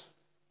Holmes,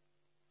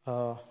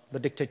 the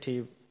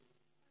detective?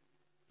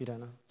 You don't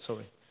know?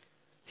 Sorry.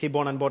 He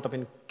born and brought up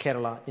in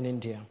Kerala in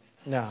India.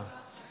 No.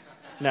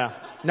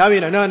 Now you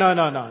know.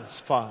 No. It's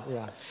far.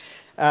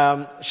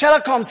 Yeah.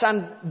 Sherlock Holmes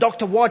and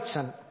Dr.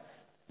 Watson,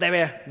 they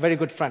were very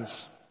good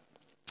friends.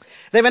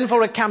 They went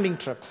for a camping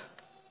trip,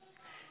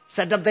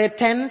 set up their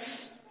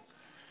tents,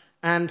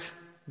 and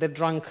they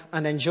drank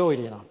and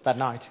enjoyed, that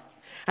night.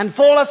 And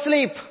fall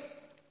asleep.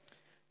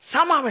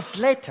 Some hours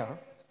later,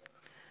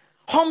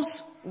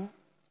 Holmes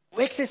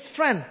wakes his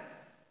friend.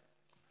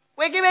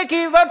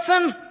 Wakey,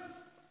 Watson.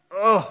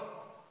 Oh.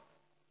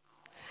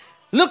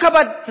 Look up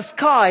at the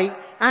sky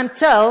and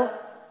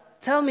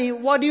tell me,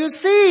 what do you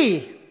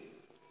see?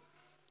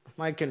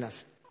 My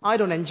goodness. I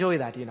don't enjoy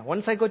that,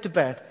 Once I go to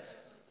bed,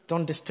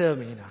 don't disturb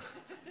me,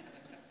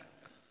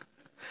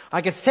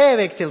 I can stay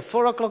awake till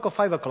 4 o'clock or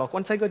 5 o'clock.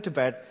 Once I go to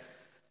bed,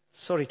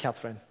 sorry,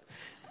 Catherine.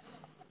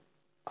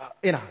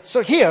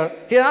 So here,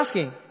 he's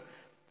asking,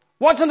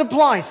 Watson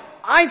replies,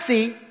 I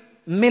see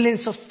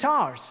millions of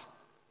stars.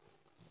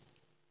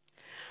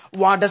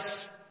 What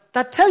does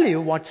that tell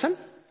you, Watson?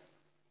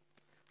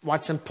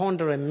 Watson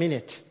pondered a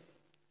minute.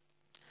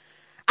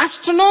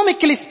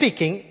 Astronomically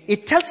speaking,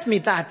 it tells me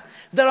that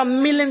there are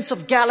millions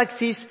of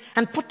galaxies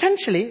and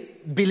potentially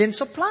billions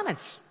of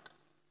planets.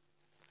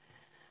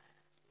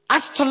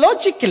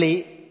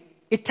 Astrologically,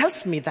 it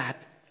tells me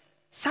that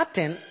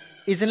Saturn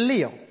is in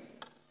Leo.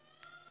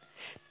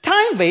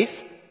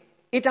 Time-wise,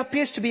 it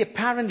appears to be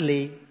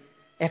apparently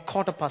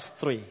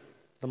 3:15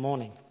 the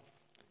morning.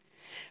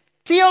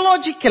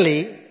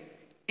 Theologically,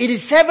 it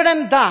is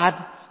evident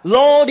that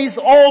Lord is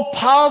all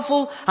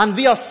powerful and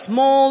we are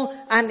small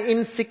and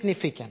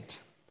insignificant.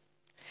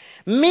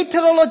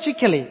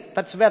 Meteorologically,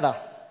 that's weather.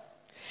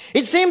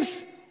 It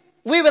seems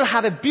we will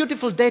have a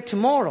beautiful day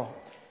tomorrow.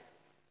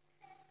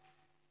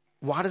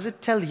 What does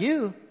it tell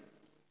you,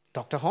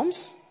 Dr.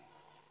 Holmes?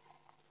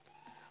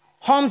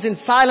 Holmes is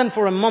silent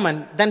for a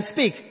moment, then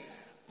speaks.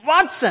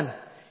 Watson,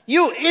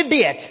 you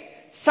idiot!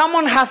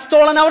 Someone has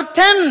stolen our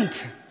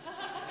tent!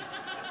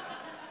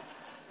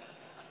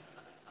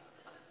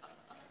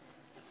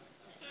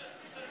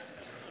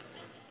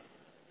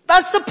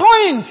 That's the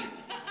point.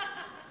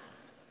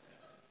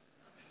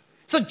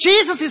 So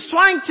Jesus is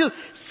trying to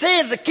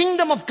say the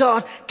kingdom of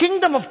God,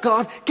 kingdom of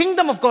God,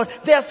 kingdom of God.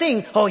 They are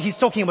saying, oh, he's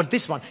talking about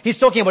this one. He's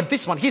talking about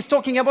this one. He's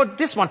talking about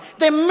this one.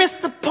 They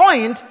missed the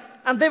point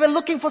and they were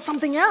looking for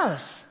something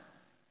else.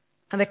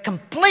 And they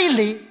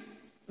completely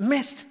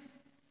missed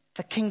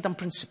the kingdom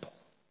principle.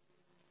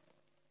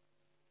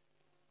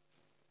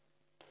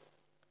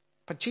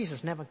 But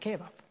Jesus never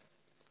gave up.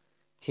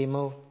 He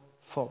moved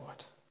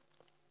forward.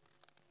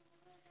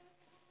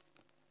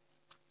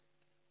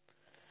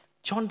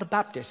 John the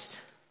Baptist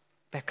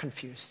were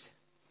confused.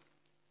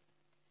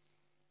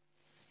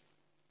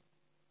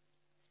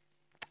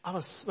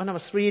 When I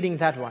was reading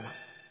that one, I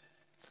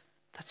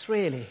was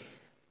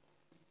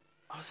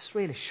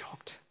really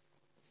shocked.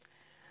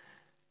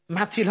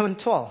 Matthew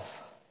 11:12.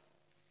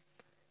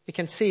 You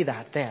can see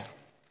that there.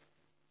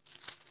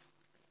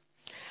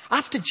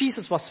 After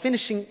Jesus was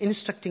finishing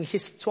instructing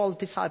his 12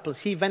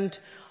 disciples, he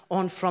went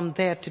on from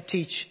there to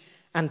teach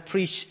and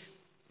preach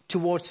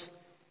towards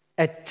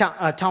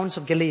towns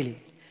of Galilee.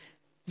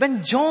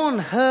 When John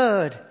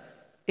heard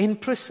in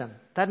prison,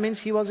 that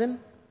means he was in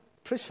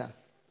prison.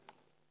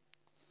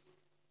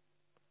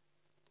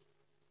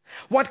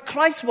 What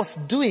Christ was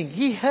doing,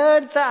 he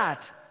heard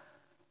that.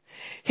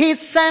 He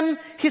sent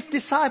his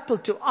disciple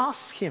to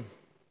ask him,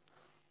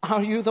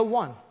 are you the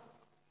one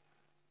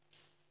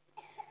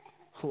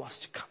who was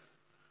to come?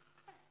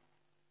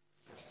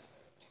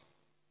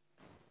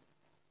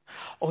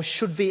 Or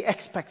should we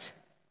expect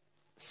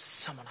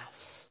someone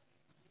else?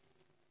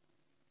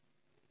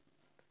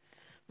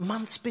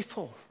 Months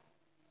before,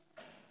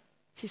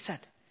 he said,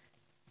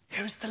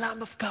 here is the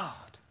Lamb of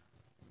God.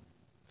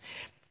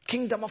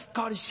 Kingdom of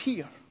God is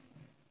here.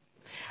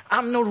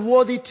 I'm not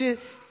worthy to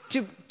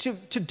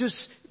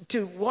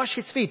wash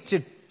his feet,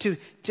 to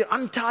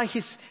untie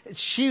his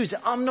shoes.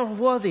 I'm not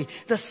worthy.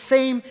 The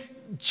same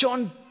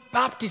John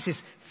Baptist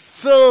is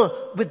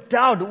filled with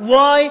doubt.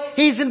 Why?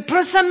 He's in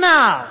prison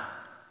now.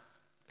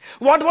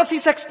 What was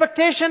his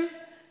expectation?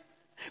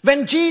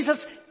 When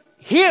Jesus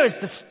hears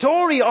the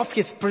story of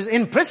his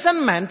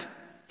imprisonment,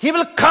 he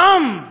will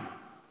come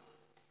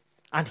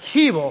and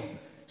he will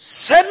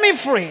set me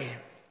free.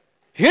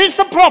 Here is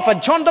the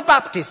prophet, John the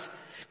Baptist.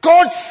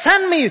 God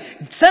send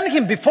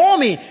him before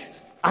me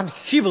and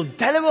he will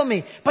deliver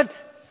me. But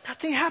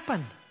nothing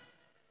happened.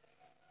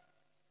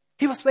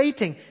 He was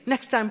waiting.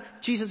 Next time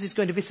Jesus is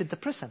going to visit the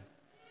prison.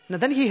 Now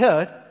then he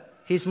heard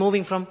he's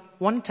moving from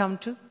one town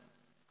to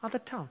other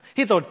town.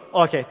 He thought,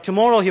 okay,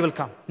 tomorrow he will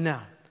come. No.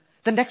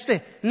 The next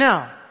day,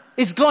 no.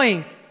 He's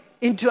going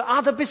into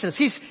other business.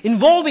 He's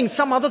involving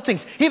some other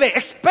things. He was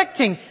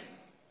expecting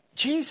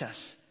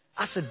Jesus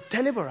as a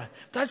deliverer.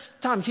 That's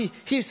the time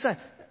he said,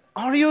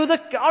 are you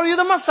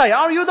the Messiah?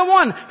 Are you the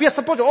one we are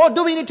supposed to, or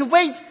do we need to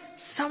wait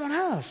someone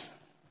else?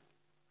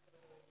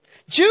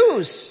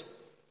 Jews,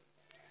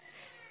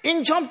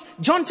 in John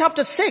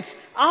chapter 6,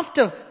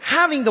 after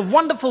having the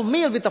wonderful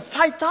meal with the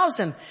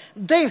 5,000,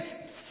 they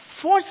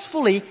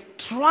forcefully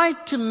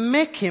tried to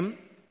make him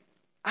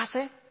as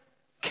a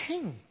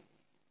king.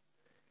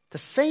 The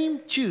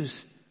same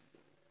Jews,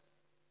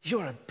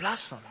 you're a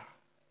blasphemer.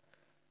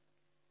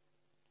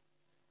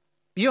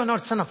 You are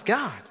not son of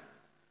God.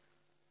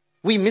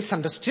 We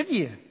misunderstood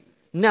you.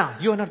 No,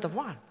 you are not the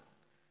one.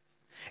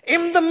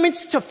 In the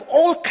midst of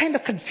all kind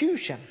of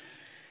confusion,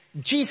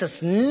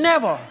 Jesus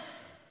never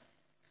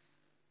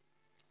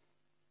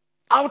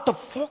out of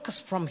focus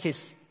from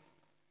his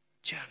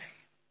journey.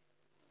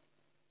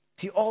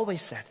 He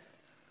always said,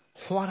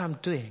 what I'm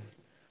doing,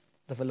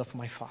 the will of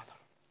my Father.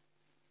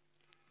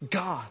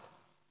 God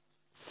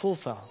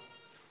fulfilled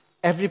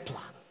every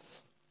plan.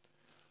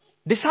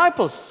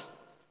 Disciples,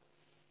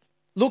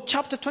 Luke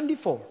chapter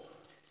 24.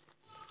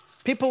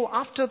 People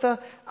after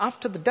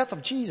the death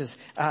of Jesus,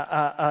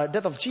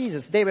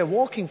 they were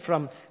walking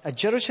from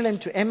Jerusalem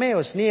to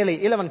Emmaus,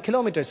 nearly 11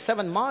 kilometers,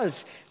 7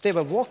 miles. They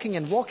were walking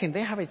and walking.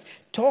 They have a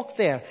talk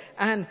there,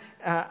 and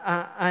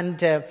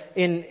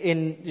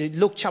in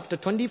Luke chapter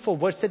 24,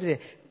 verse 30,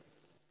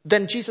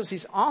 then Jesus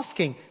is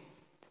asking,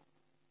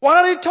 "What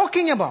are you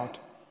talking about?"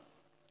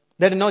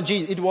 They didn't know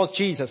it was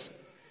Jesus.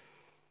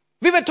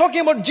 "We were talking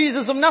about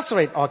Jesus of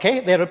Nazareth." Okay,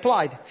 they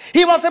replied.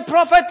 "He was a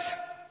prophet,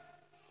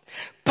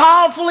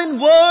 powerful in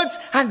words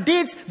and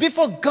deeds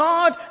before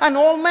God and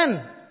all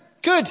men."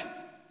 Good.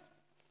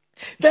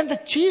 Then the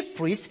chief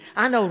priest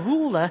and a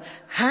ruler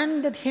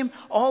handed him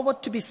over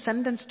to be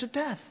sentenced to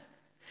death.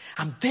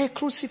 And they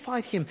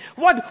crucified him.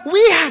 What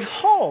we had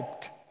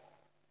hoped.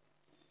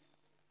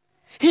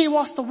 He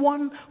was the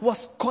one who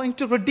was going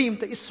to redeem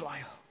the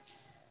Israel.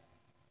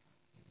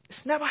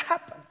 It's never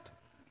happened.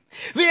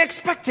 We're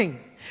expecting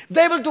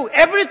they will do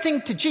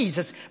everything to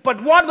Jesus,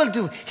 but what will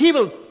do? He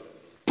will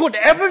put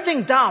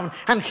everything down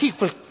and he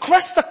will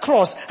crush the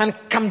cross and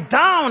come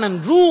down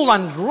and rule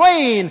and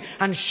reign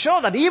and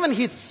show that even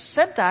he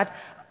said that,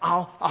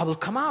 I will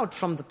come out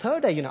from the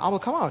third day, I will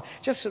come out.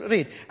 Just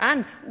read.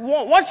 And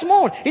what's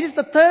more, it is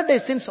the third day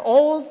since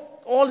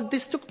all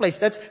this took place.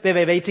 We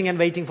were waiting and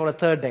waiting for a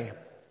third day.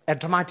 A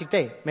dramatic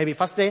day. Maybe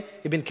first day,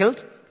 you've been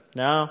killed.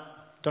 No,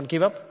 don't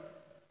give up.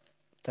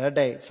 Third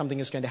day, something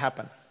is going to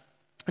happen.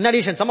 In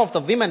addition, some of the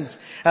women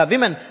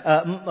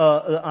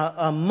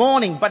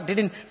mourning but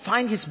didn't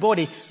find his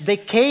body. They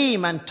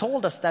came and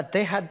told us that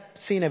they had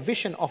seen a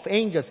vision of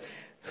angels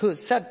who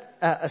said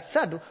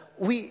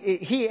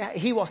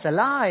he was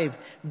alive.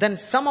 Then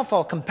some of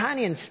our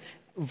companions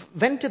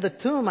went to the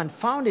tomb and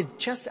found it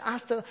just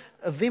as the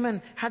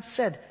women had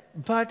said,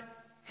 but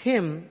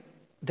him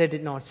they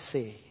did not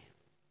see.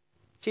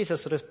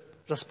 Jesus'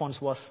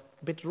 response was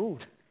a bit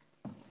rude.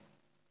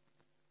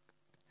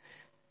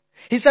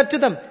 He said to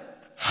them,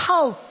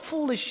 "How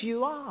foolish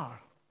you are.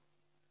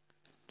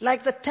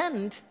 Like the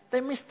tent,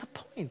 they missed the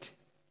point.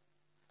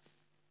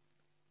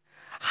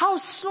 How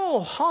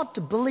so hard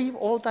to believe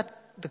all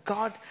that the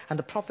God and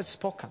the prophets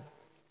spoken?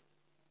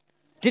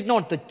 Did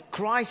not the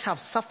Christ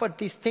have suffered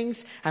these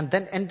things and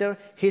then enter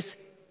his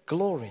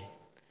glory?"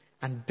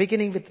 And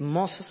beginning with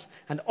Moses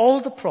and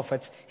all the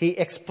prophets, he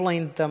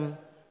explained them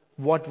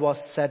what was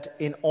said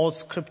in all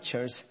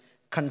scriptures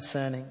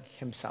concerning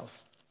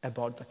himself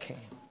about the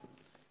King.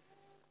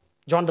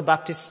 John the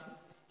Baptist,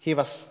 he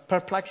was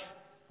perplexed.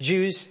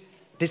 Jews,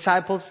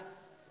 disciples,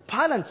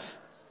 Pilate,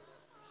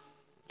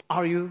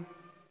 "Are you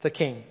the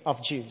King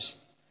of Jews?"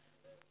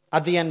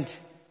 At the end,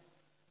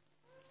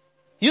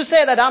 "You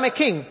say that I'm a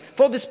king.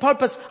 For this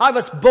purpose I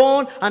was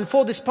born, and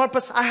for this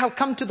purpose I have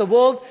come to the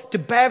world to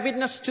bear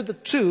witness to the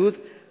truth.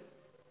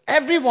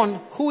 Everyone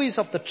who is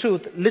of the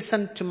truth,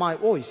 listen to my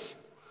voice."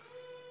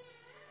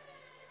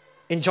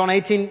 In John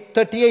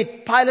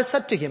 18:38, Pilate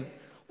said to him,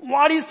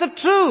 "What is the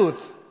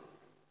truth?"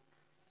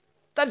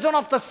 That's one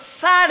of the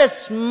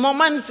saddest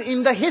moments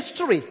in the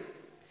history.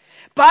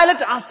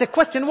 Pilate asked the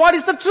question, "What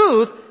is the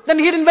truth?" Then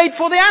he didn't wait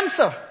for the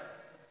answer.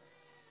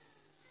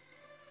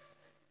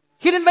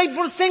 He didn't wait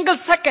for a single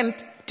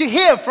second to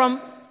hear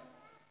from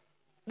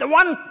the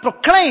one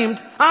proclaimed,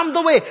 "I'm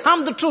the way,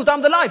 I'm the truth,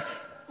 I'm the life."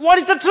 What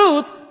is the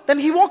truth? Then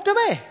he walked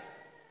away.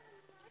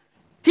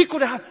 He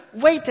could have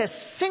waited a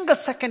single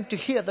second to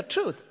hear the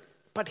truth,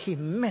 but he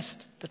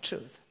missed the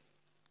truth.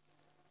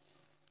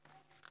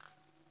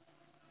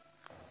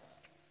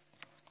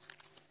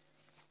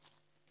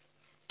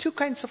 two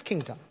kinds of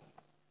kingdom.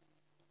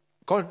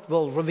 God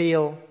will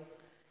reveal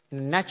in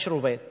a natural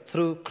way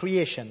through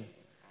creation.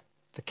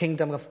 The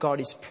kingdom of God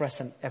is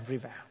present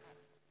everywhere.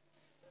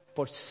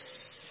 For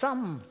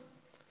some,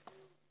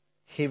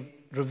 He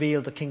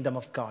revealed the kingdom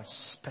of God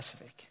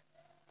specific.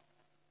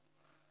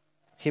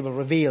 He will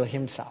reveal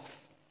Himself.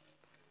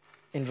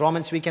 In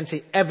Romans we can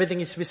see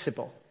everything is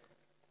visible.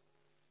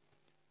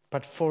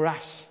 But for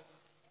us,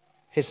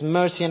 His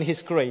mercy and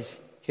His grace,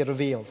 He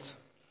reveals.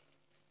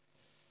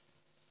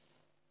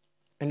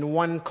 In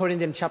 1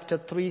 Corinthians chapter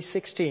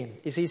 3:16,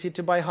 it's easy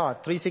to by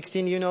heart.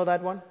 3:16, you know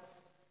that one?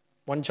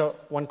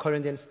 1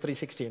 Corinthians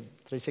 3:16.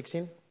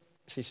 3:16?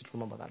 It's easy to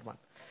remember that one.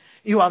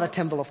 You are the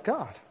temple of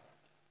God.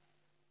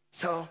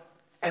 So,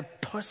 a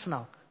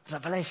personal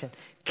revelation.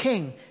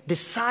 King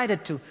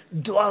decided to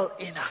dwell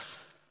in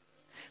us.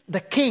 The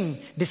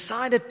King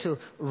decided to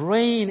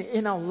reign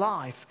in our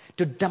life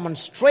to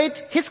demonstrate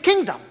His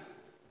kingdom.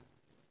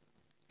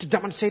 To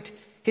demonstrate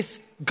His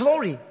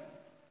glory.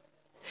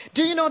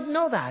 Do you not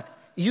know that?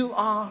 You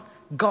are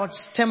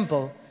God's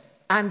temple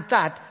and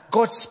that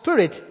God's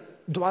Spirit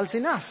dwells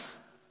in us.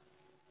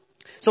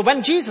 So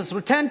when Jesus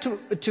returned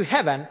to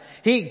heaven,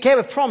 He gave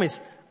a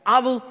promise. I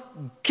will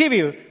give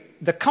you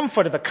the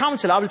Comforter, the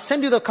Counselor. I will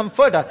send you the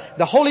Comforter,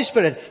 the Holy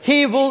Spirit.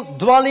 He will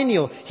dwell in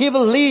you. He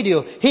will lead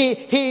you.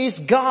 He is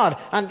God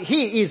and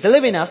He is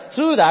living us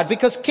through that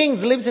because King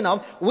lives in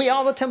us. We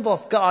are the temple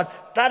of God.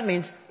 That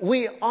means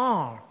we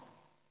are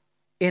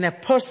in a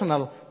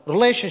personal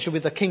relationship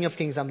with the King of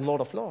Kings and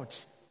Lord of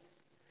Lords.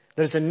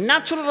 There is a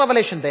natural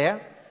revelation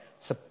there.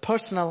 It's a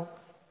personal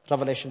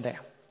revelation there.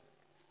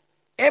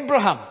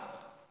 Abraham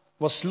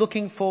was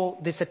looking for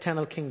this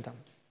eternal kingdom.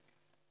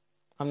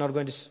 I'm not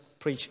going to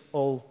preach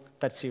all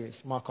that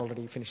series. Mark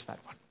already finished that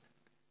one.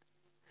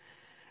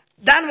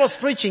 Dan was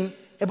preaching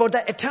about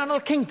the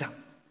eternal kingdom.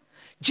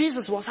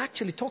 Jesus was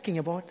actually talking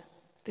about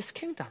this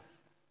kingdom.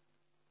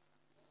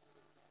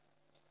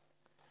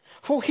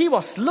 For He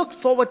was looked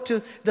forward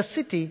to the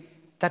city,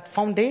 that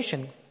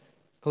foundation,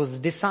 whose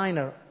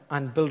designer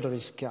and builder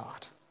is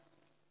God.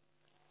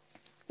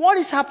 What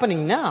is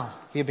happening now?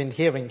 We've been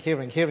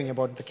hearing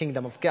about the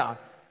kingdom of God.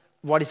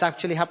 What is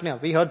actually happening now?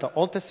 We heard the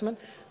Old Testament.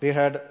 We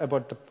heard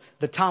about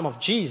the time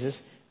of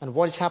Jesus. And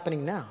what is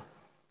happening now?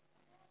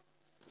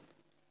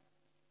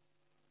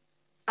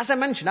 As I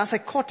mentioned, as I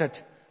quoted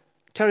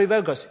Terry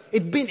Virgos,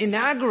 it's been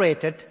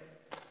inaugurated.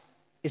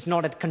 It's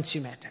not yet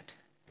consummated.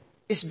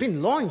 It's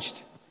been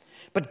launched.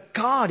 But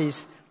God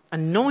is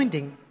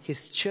anointing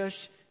His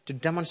church to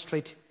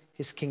demonstrate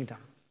His kingdom.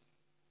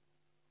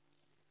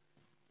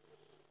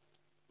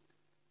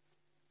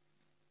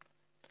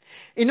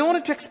 In order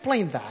to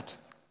explain that,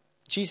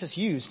 Jesus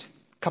used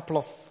a couple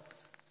of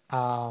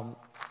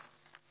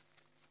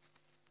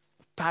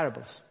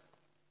parables.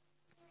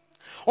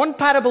 One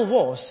parable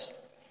was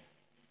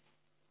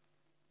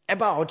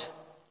about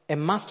a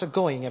master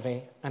going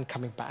away and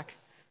coming back,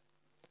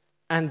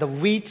 and the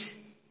wheat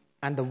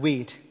and the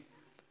weed.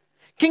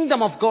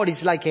 Kingdom of God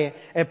is like a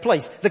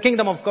place. The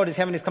kingdom of God is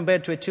heaven is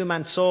compared to a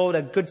 2-man sowed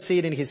a good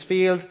seed in his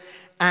field,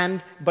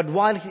 but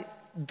while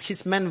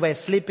his men were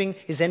sleeping,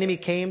 his enemy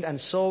came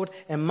and sowed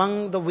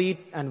among the wheat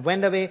and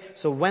went away.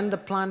 So when the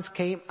plants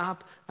came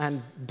up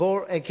and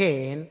bore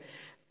again,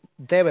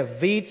 there were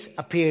weeds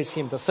appeared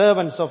him. The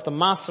servants of the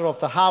master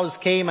of the house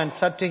came and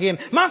said to him,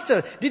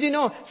 Master, did you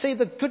know, say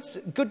the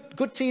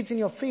good seeds in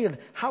your field?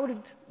 How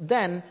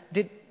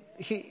did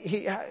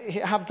he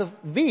have the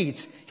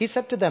weeds? He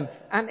said to them,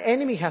 an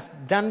enemy has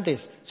done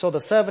this. So the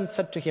servant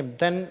said to him,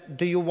 then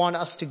do you want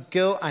us to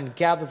go and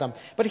gather them?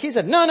 But he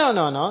said,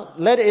 no.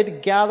 Let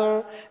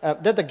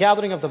the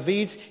gathering of the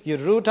weeds, you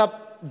root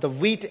up the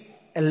wheat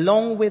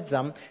along with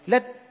them.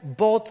 Let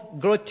both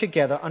grow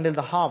together until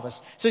the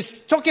harvest. So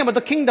he's talking about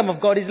the kingdom of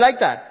God is like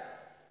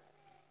that.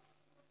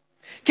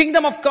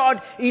 Kingdom of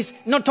God is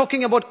not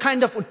talking about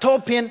kind of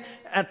utopian,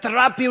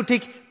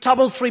 therapeutic,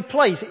 trouble-free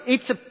place.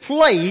 It's a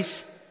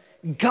place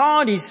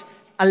God is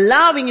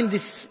allowing in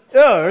this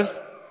earth.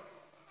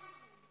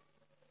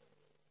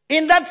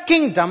 In that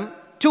kingdom,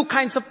 two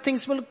kinds of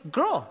things will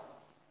grow.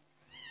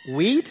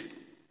 Wheat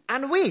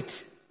and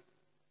wheat.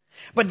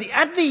 But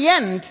at the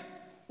end,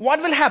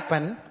 what will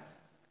happen?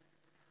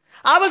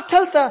 I will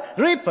tell the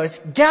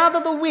reapers, gather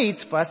the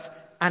weeds first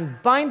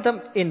and bind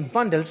them in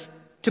bundles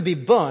to be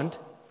burned,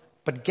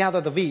 but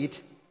gather the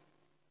wheat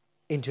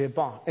into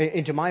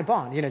my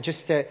barn.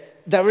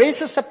 There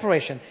is a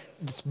separation.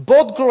 It's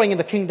both growing in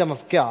the kingdom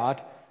of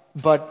God,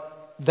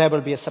 but there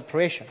will be a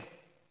separation.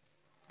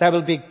 There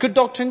will be good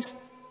doctrines,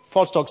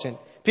 false doctrine.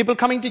 People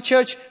coming to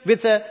church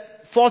with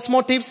false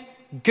motives,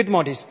 good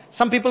motives.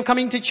 Some people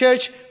coming to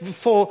church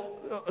for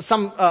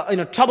some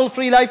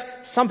trouble-free life.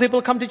 Some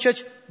people come to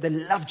church, they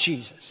love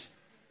Jesus.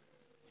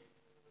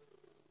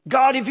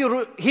 God, if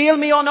you heal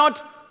me or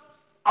not,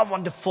 I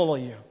want to follow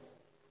you.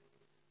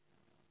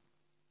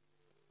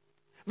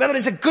 Whether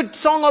it's a good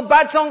song or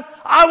bad song,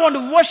 I want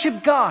to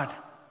worship God.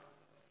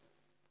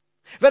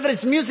 Whether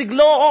it's music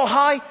low or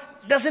high,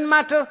 doesn't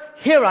matter.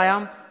 Here I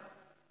am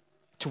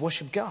to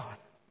worship God.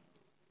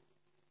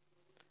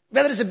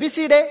 Whether it's a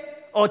busy day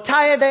or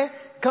tired,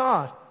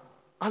 God,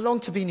 I long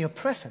to be in your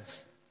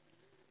presence.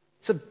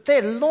 So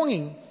they're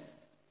longing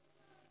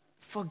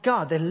for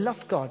God. They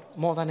love God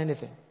more than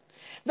anything.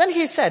 Then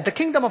he said, the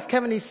kingdom of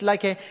heaven is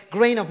like a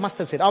grain of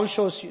mustard seed. I will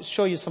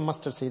show you some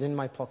mustard seed in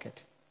my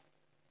pocket.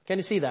 Can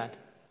you see that?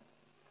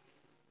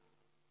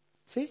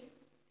 See?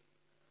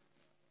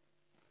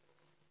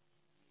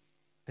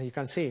 And you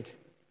can't see it.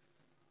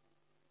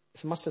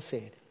 It's a mustard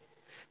seed.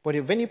 But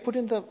when you put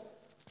in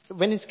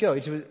when it's grow,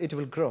 it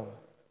will grow.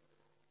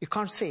 You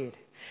can't see it.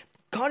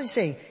 God is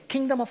saying,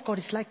 kingdom of God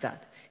is like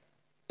that.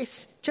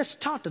 It's just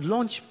started,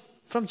 launched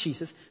from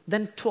Jesus,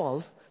 then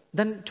 12,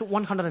 then to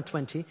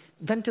 120,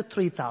 then to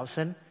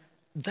 3,000,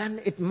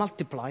 then it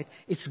multiplied.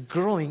 It's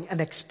growing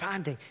and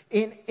expanding.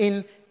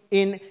 In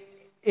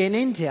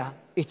India,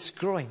 it's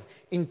growing.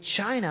 In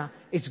China,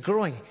 it's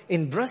growing.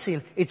 In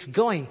Brazil, it's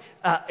growing.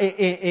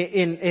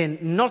 In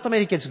North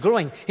America, it's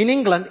growing. In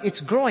England, it's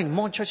growing.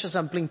 More churches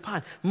are being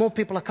planted. More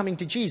people are coming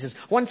to Jesus.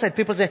 One side,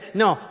 people say,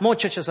 no, more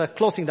churches are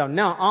closing down.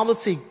 Now, I will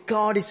see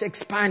God is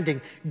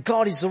expanding.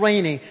 God is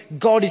reigning.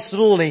 God is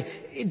ruling.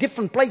 In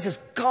different places,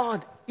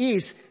 God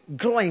is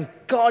growing.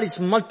 God is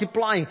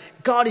multiplying.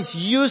 God is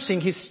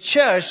using His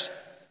church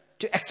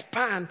to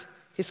expand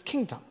His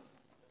kingdom.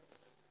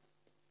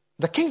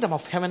 The kingdom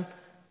of heaven,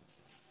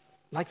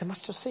 like the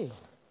mustard seed.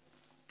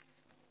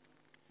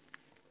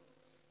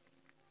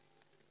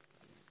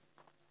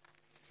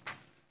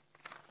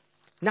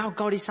 Now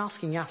God is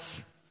asking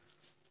us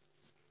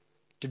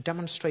to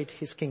demonstrate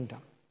His kingdom.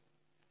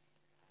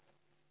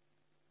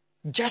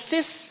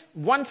 Justice,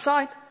 one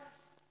side,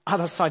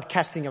 other side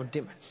casting out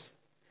demons.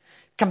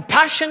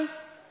 Compassion,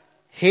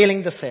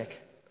 healing the sick.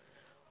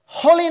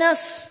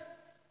 Holiness,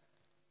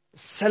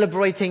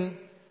 celebrating,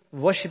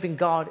 worshiping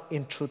God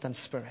in truth and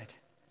spirit.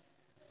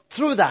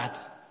 Through that,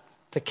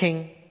 the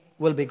King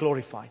will be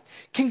glorified.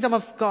 Kingdom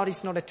of God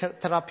is not a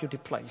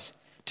therapeutic place.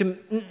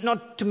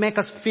 Not to make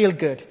us feel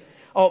good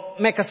or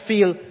make us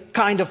feel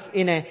kind of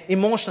in an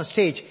emotional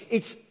stage.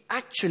 It's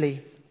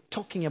actually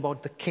talking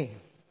about the King.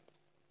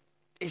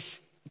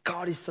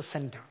 God is the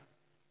center.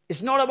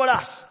 It's not about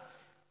us.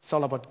 It's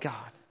all about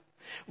God.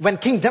 When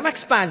kingdom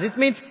expands, it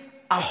means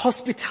our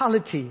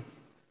hospitality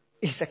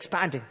is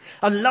expanding.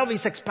 Our love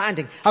is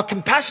expanding. Our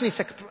compassion is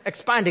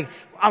expanding.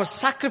 Our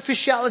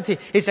sacrificiality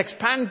is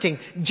expanding.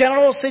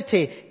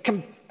 Generosity.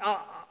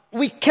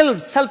 We kill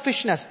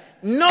selfishness.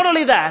 Not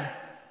only that,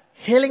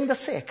 healing the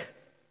sick.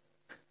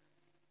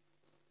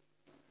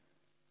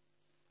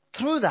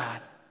 Through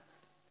that,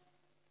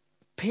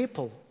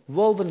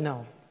 world will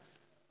know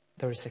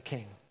there is a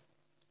King.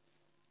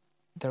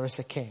 There is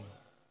a King.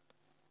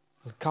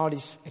 God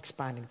is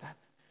expanding that.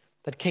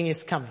 That King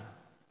is coming.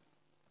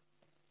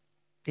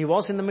 He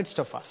was in the midst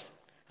of us,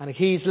 and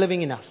He is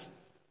living in us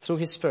through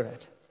His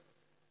Spirit.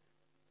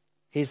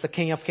 He is the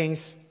King of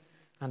Kings,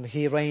 and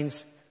He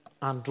reigns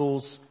and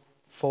rules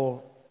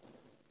for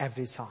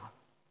every time.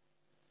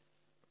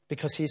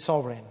 Because He is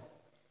sovereign.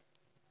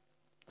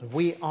 And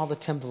we are the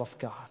temple of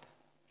God.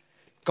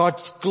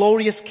 God's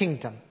glorious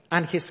kingdom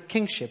and His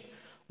kingship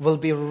will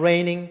be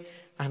reigning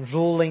and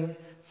ruling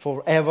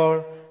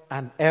forever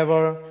and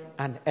ever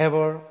and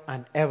ever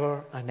and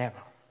ever and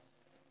ever.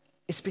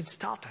 It's been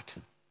started.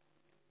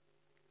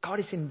 God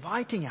is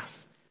inviting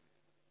us,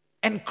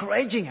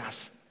 encouraging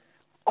us.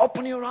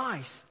 Open your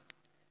eyes.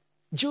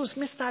 Jews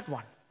missed that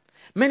one.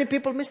 Many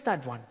people missed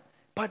that one.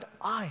 But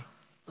I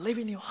live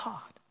in your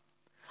heart.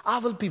 I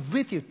will be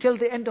with you till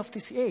the end of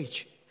this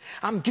age.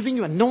 I'm giving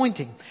you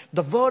anointing.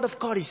 The word of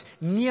God is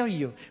near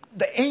you.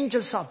 The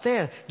angels are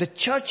there. The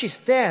church is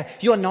there.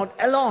 You are not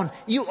alone.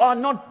 You are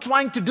not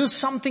trying to do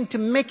something to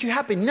make you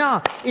happy.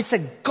 No, it's a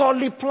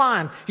godly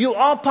plan. You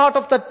are part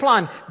of that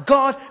plan.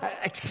 God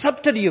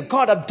accepted you.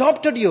 God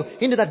adopted you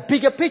into that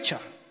bigger picture.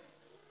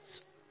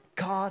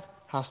 God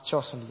has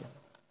chosen you.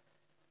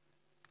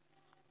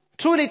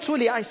 Truly,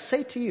 truly, I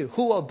say to you,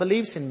 whoever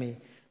believes in me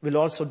will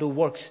also do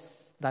works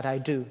that I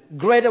do.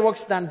 Greater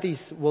works than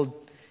these will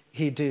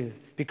he do,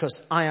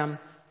 because I am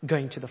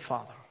going to the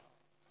Father.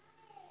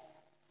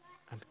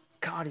 And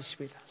God is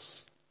with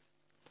us.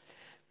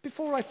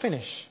 Before I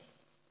finish,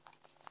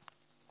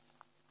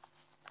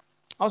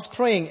 I was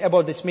praying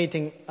about this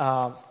meeting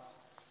a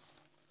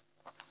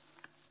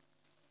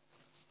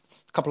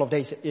couple of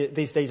days.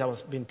 These days I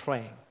was been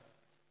praying.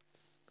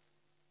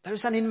 There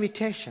is an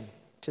invitation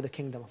to the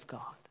kingdom of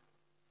God.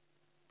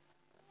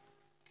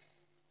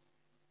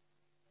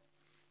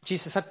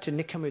 Jesus said to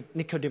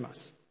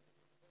Nicodemus,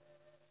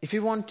 if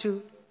you want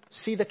to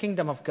see the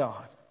kingdom of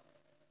God,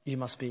 you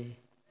must be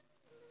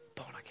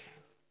born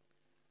again.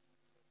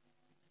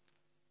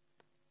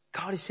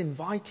 God is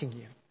inviting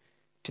you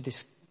to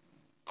this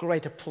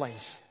greater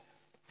place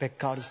where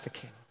God is the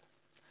King.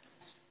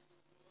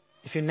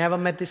 If you never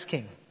met this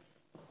King,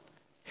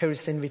 here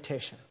is the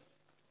invitation.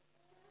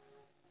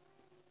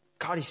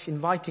 God is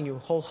inviting you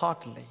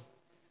wholeheartedly.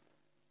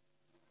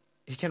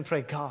 You can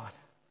pray, God,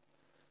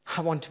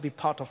 I want to be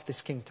part of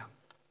this kingdom.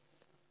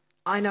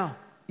 I know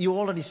you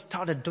already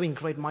started doing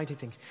great mighty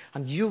things,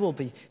 and you will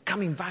be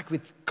coming back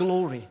with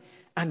glory,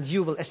 and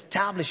you will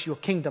establish your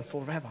kingdom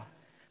forever.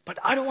 But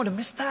I don't want to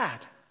miss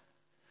that.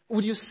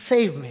 Would you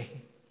save me?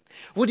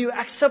 Would you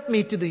accept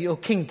me to your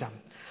kingdom?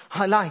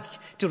 I like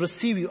to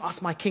receive you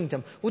as my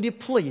kingdom. Would you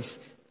please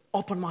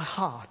open my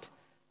heart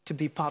to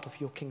be part of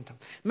your kingdom?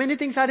 Many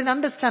things I didn't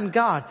understand,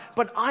 God,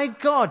 but I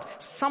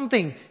got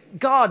something.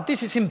 God,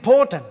 this is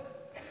important.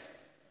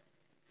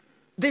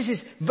 This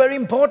is very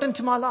important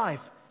to my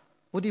life.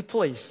 Would you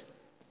please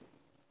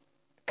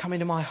come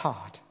into my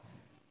heart?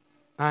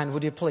 And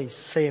would you please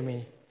save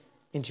me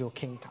into your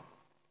kingdom?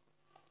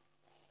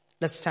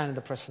 Let's stand in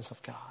the presence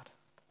of God.